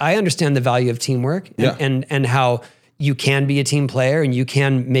sports. Like, I understand the value of teamwork and how you can be a team player and you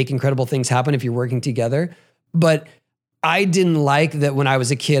can make incredible things happen if you're working together. But I didn't like that when I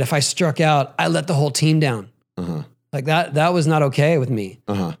was a kid, if I struck out, I let the whole team down. Like that was not okay with me.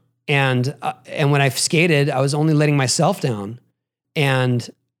 And when I skated, I was only letting myself down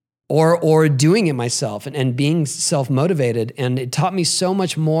or doing it myself and being self-motivated. And it taught me so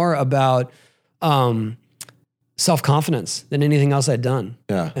much more about self-confidence than anything else I'd done.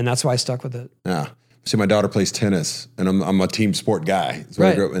 Yeah. And that's why I stuck with it. Yeah. See, my daughter plays tennis and I'm a team sport guy. So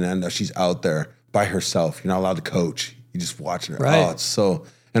I grew up, and she's out there by herself. You're not allowed to coach. You just watch her. Right. Oh, it's so,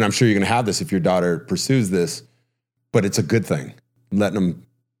 and I'm sure you're going to have this if your daughter pursues this, but it's a good thing. Letting them,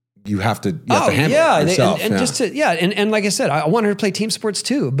 you have to handle it yourself. And like I said, I want her to play team sports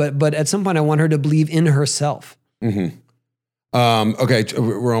too, but at some point I want her to believe in herself. Okay,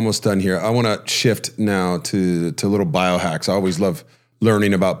 we're almost done here. I want to shift now to little biohacks. I always love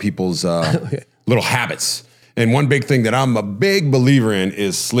learning about people's little habits. And one big thing that I'm a big believer in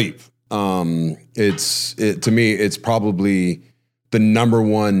is sleep. To me, it's probably the number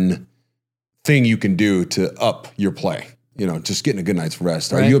one thing you can do to up your play. You know, just getting a good night's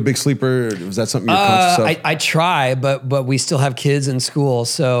rest. Are you a big sleeper? Was that something you're conscious of? I try, but we still have kids in school.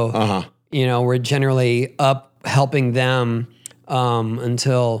 So, we're generally up helping them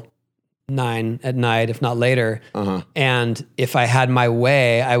until 9 at night, if not later. And if I had my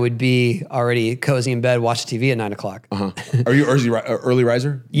way, I would be already cozy in bed, watch TV at 9 o'clock. Are you early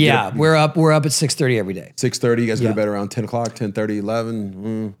riser? Yeah, we're up at 6:30 every day. 6:30, you guys go to bed around 10 o'clock, 10:30,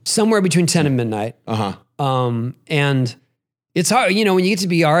 11? Somewhere between 10 and midnight. And it's hard, when you get to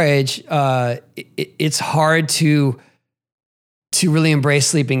be our age, it's hard to really embrace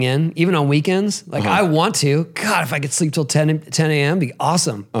sleeping in, even on weekends. Like, I want to. God, if I could sleep till 10 a.m., it'd be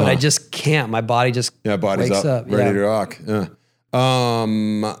awesome. But I just can't. My body just body's wakes up. Ready to rock. Yeah.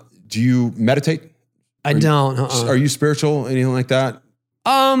 Do you meditate? I don't. Are you spiritual? Anything like that?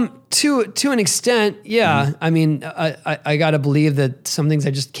 To an extent, yeah. I mean, I got to believe that some things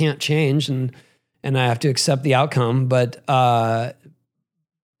I just can't change, and I have to accept the outcome. But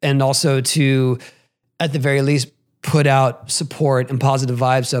and also to, at the very least, put out support and positive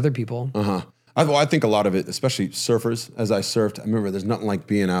vibes to other people. I think a lot of it, especially surfers, as I surfed, I remember there's nothing like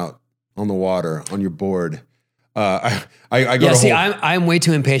being out on the water, on your board. I go I'm way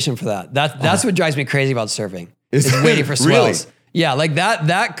too impatient for that. That's what drives me crazy about surfing. Is waiting for swells. Really? Yeah, like that,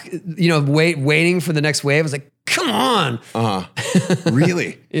 waiting for the next wave. I was like, come on.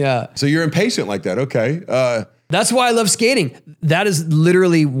 Really? Yeah. So you're impatient like that. Okay. That's why I love skating. That is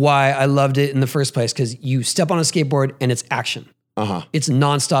literally why I loved it in the first place, because you step on a skateboard and it's action. It's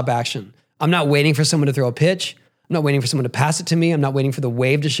nonstop action. I'm not waiting for someone to throw a pitch. I'm not waiting for someone to pass it to me. I'm not waiting for the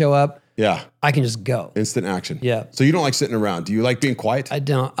wave to show up. Yeah. I can just go. Instant action. Yeah. So you don't like sitting around. Do you like being quiet? I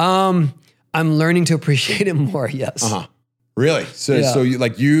don't. I'm learning to appreciate it more, yes. Really? So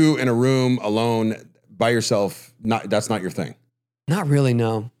you in a room alone by yourself, that's not your thing? Not really,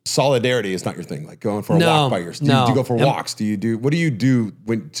 no. Solidarity is not your thing, like going for a walk by yourself. Do you go for walks? What do you do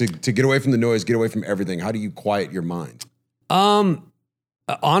to get away from the noise, get away from everything? How do you quiet your mind?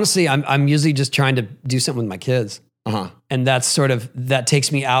 Honestly, I'm usually just trying to do something with my kids. And that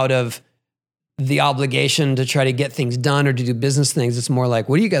takes me out of the obligation to try to get things done or to do business things. It's more like,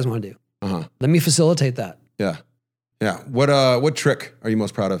 what do you guys want to do? Let me facilitate that. Yeah. Yeah. What trick are you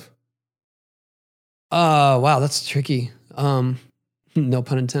most proud of? Wow, that's tricky. No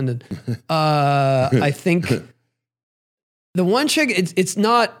pun intended. I think the one trick, it's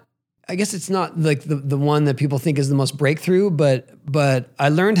not, I guess it's not like the one that people think is the most breakthrough, but I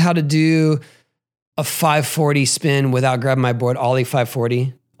learned how to do a 540 spin without grabbing my board, Ollie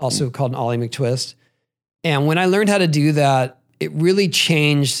 540, also called an Ollie McTwist. And when I learned how to do that, it really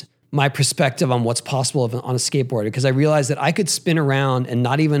changed my perspective on what's possible on a skateboard, because I realized that I could spin around and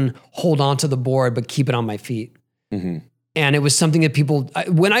not even hold on to the board, but keep it on my feet. Mm-hmm. And it was something that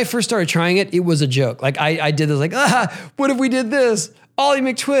when I first started trying it, it was a joke. Like I did this like, what if we did this? Ollie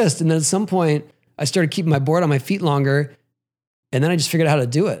McTwist. And then at some point I started keeping my board on my feet longer, and then I just figured out how to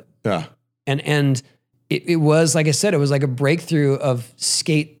do it. Yeah. And it was, like I said, it was like a breakthrough of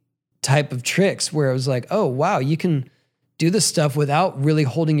skate type of tricks where it was like, oh wow, you can do this stuff without really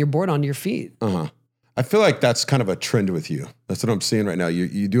holding your board onto your feet. Uh-huh. I feel like that's kind of a trend with you. That's what I'm seeing right now.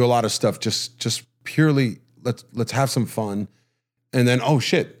 You do a lot of stuff just purely let's have some fun, and then oh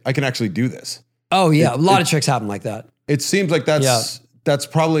shit, I can actually do this. Oh yeah, a lot of tricks happen like that. It seems like that's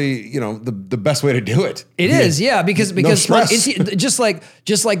probably the best way to do it. It is, yeah, because no stress. It's just like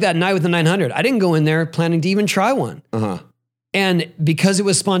that night with the 900. I didn't go in there planning to even try one, and because it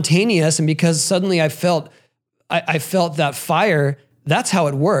was spontaneous, and because suddenly I felt that fire. That's how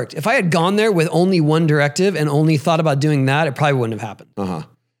it worked. If I had gone there with only one directive and only thought about doing that, it probably wouldn't have happened.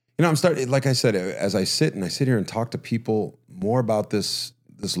 I'm starting, like I said, as I sit here and talk to people more about this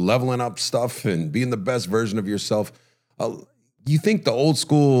leveling up stuff and being the best version of yourself. You think the old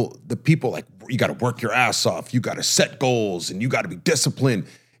school, the people like, you got to work your ass off, you got to set goals, and you got to be disciplined.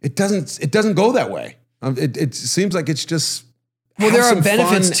 It doesn't go that way. It seems like it's just. Well, there are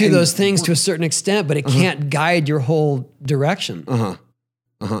benefits to those things to a certain extent, but it can't guide your whole direction.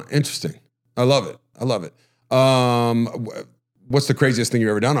 Interesting. I love it. What's the craziest thing you've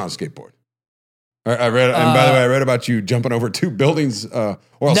ever done on a skateboard? I read, and by the way, I read about you jumping over two buildings. That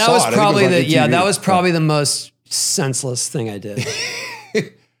was probably the most senseless thing I did.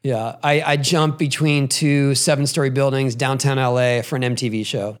 Yeah, I jumped between two 7-story buildings downtown LA for an MTV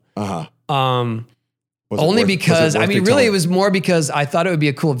show. It was more because I thought it would be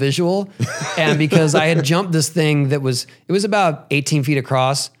a cool visual, and because I had jumped this thing it was about 18 feet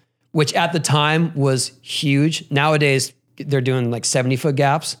across, which at the time was huge. Nowadays, they're doing like 70-foot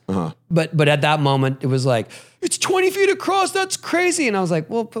gaps. But at that moment, it was like, it's 20 feet across, that's crazy. And I was like,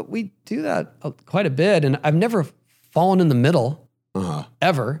 well, but we do that quite a bit. And I've never fallen in the middle,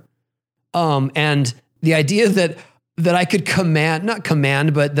 ever. And the idea that I could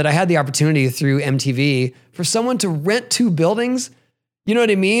but that I had the opportunity through MTV for someone to rent two buildings, you know what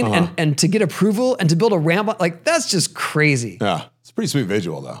I mean? And to get approval and to build a ramp, like that's just crazy. Yeah, it's a pretty sweet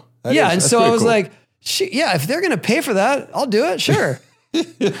visual though. And so I was like, if they're going to pay for that, I'll do it. Sure.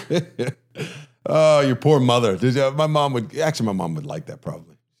 Oh, your poor mother. My mom would like that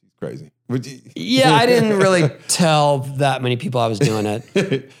probably. She's crazy. Yeah, I didn't really tell that many people I was doing it.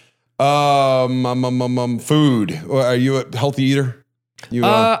 Food. Are you a healthy eater?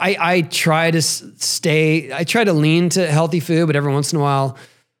 I try to lean to healthy food, but every once in a while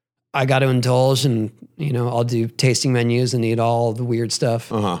I got to indulge, and I'll do tasting menus and eat all the weird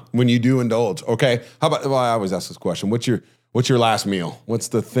stuff. When you do indulge, okay. How about? Well, I always ask this question. What's your last meal? What's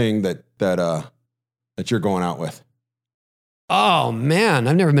the thing that you're going out with? Oh man,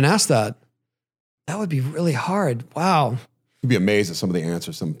 I've never been asked that. That would be really hard. Wow. You'd be amazed at some of the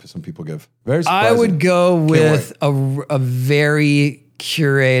answers some people give. Very surprising. I would go with a very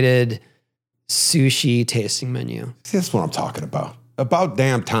curated sushi tasting menu. See, that's what I'm talking about. About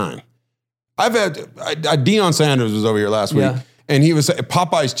damn time. I've had Deion Sanders was over here last week, and he was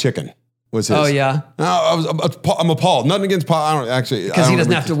Popeye's chicken was his. Oh yeah. I'm appalled. Nothing against Popeye. I don't actually because he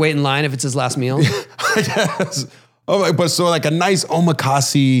doesn't have to wait in line if it's his last meal. I guess. Oh, but so like a nice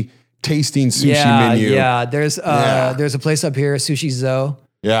omakase tasting sushi menu. Yeah, there's a place up here, Sushi Zo.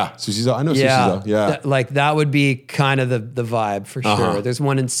 Yeah, Sushi Zo. I know Sushi Zo. Yeah, that would be kind of the vibe for sure. There's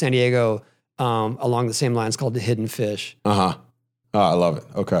one in San Diego along the same lines called the Hidden Fish. Oh, I love it.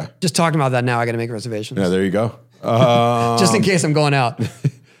 Okay. Just talking about that now, I got to make reservations. Yeah, there you go. Just in case I'm going out.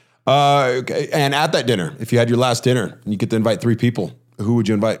 Okay. And at that dinner, if you had your last dinner and you get to invite 3 people, who would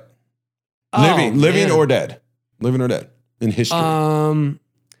you invite? Living or dead? Living or dead in history?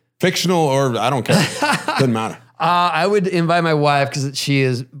 Fictional or I don't care. Doesn't matter. I would invite my wife because she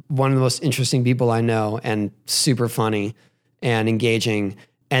is one of the most interesting people I know and super funny and engaging.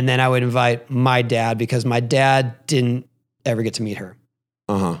 And then I would invite my dad because my dad didn't ever get to meet her.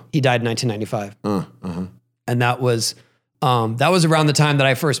 He died in 1995. And that was around the time that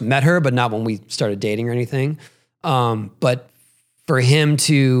I first met her, but not when we started dating or anything. But for him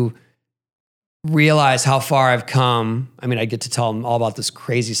to realize how far I've come. I mean, I get to tell him all about this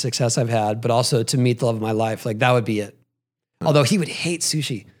crazy success I've had, but also to meet the love of my life. Like that would be it. Although he would hate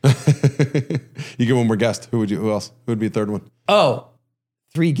sushi. You get one more guest. Who else? Who would be a third one? Oh,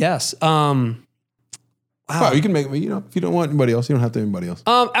 3 guests. Wow. Wow, you can make, if you don't want anybody else, you don't have to have anybody else.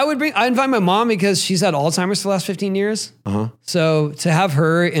 I invite my mom because she's had Alzheimer's for the last 15 years. So to have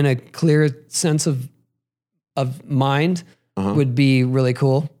her in a clear sense of mind would be really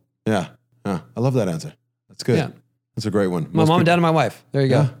cool. Yeah. I love that answer. That's good. Yeah. That's a great one. My mom and dad and my wife. There you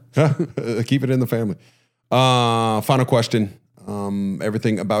go. Keep it in the family. Final question.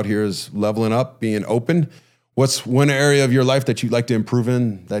 Everything about here is leveling up, being open. What's one area of your life that you'd like to improve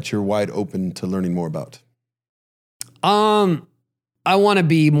in that you're wide open to learning more about? I want to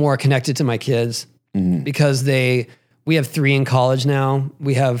be more connected to my kids because we have 3 in college now.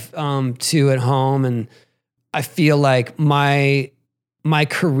 We have 2 at home, and I feel like my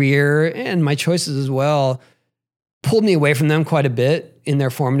career and my choices as well pulled me away from them quite a bit in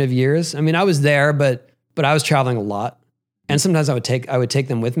their formative years. I mean, I was there, but I was traveling a lot, and sometimes I would take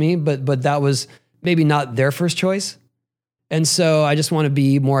them with me, but that was maybe not their first choice. And so I just want to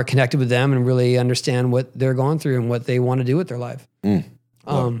be more connected with them and really understand what they're going through and what they want to do with their life.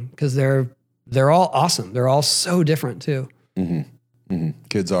 Because they're all awesome. They're all so different too.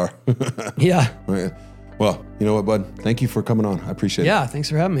 Kids are. Yeah. Well, you know what, bud? Thank you for coming on. I appreciate it. Yeah, thanks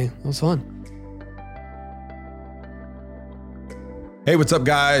for having me. It was fun. Hey, what's up,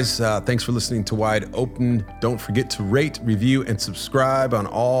 guys? Thanks for listening to Wide Open. Don't forget to rate, review, and subscribe on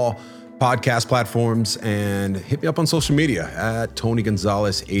all podcast platforms, and hit me up on social media at Tony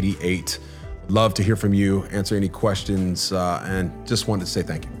Gonzalez 88. Love to hear from you, answer any questions, and just wanted to say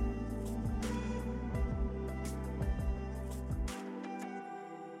thank you.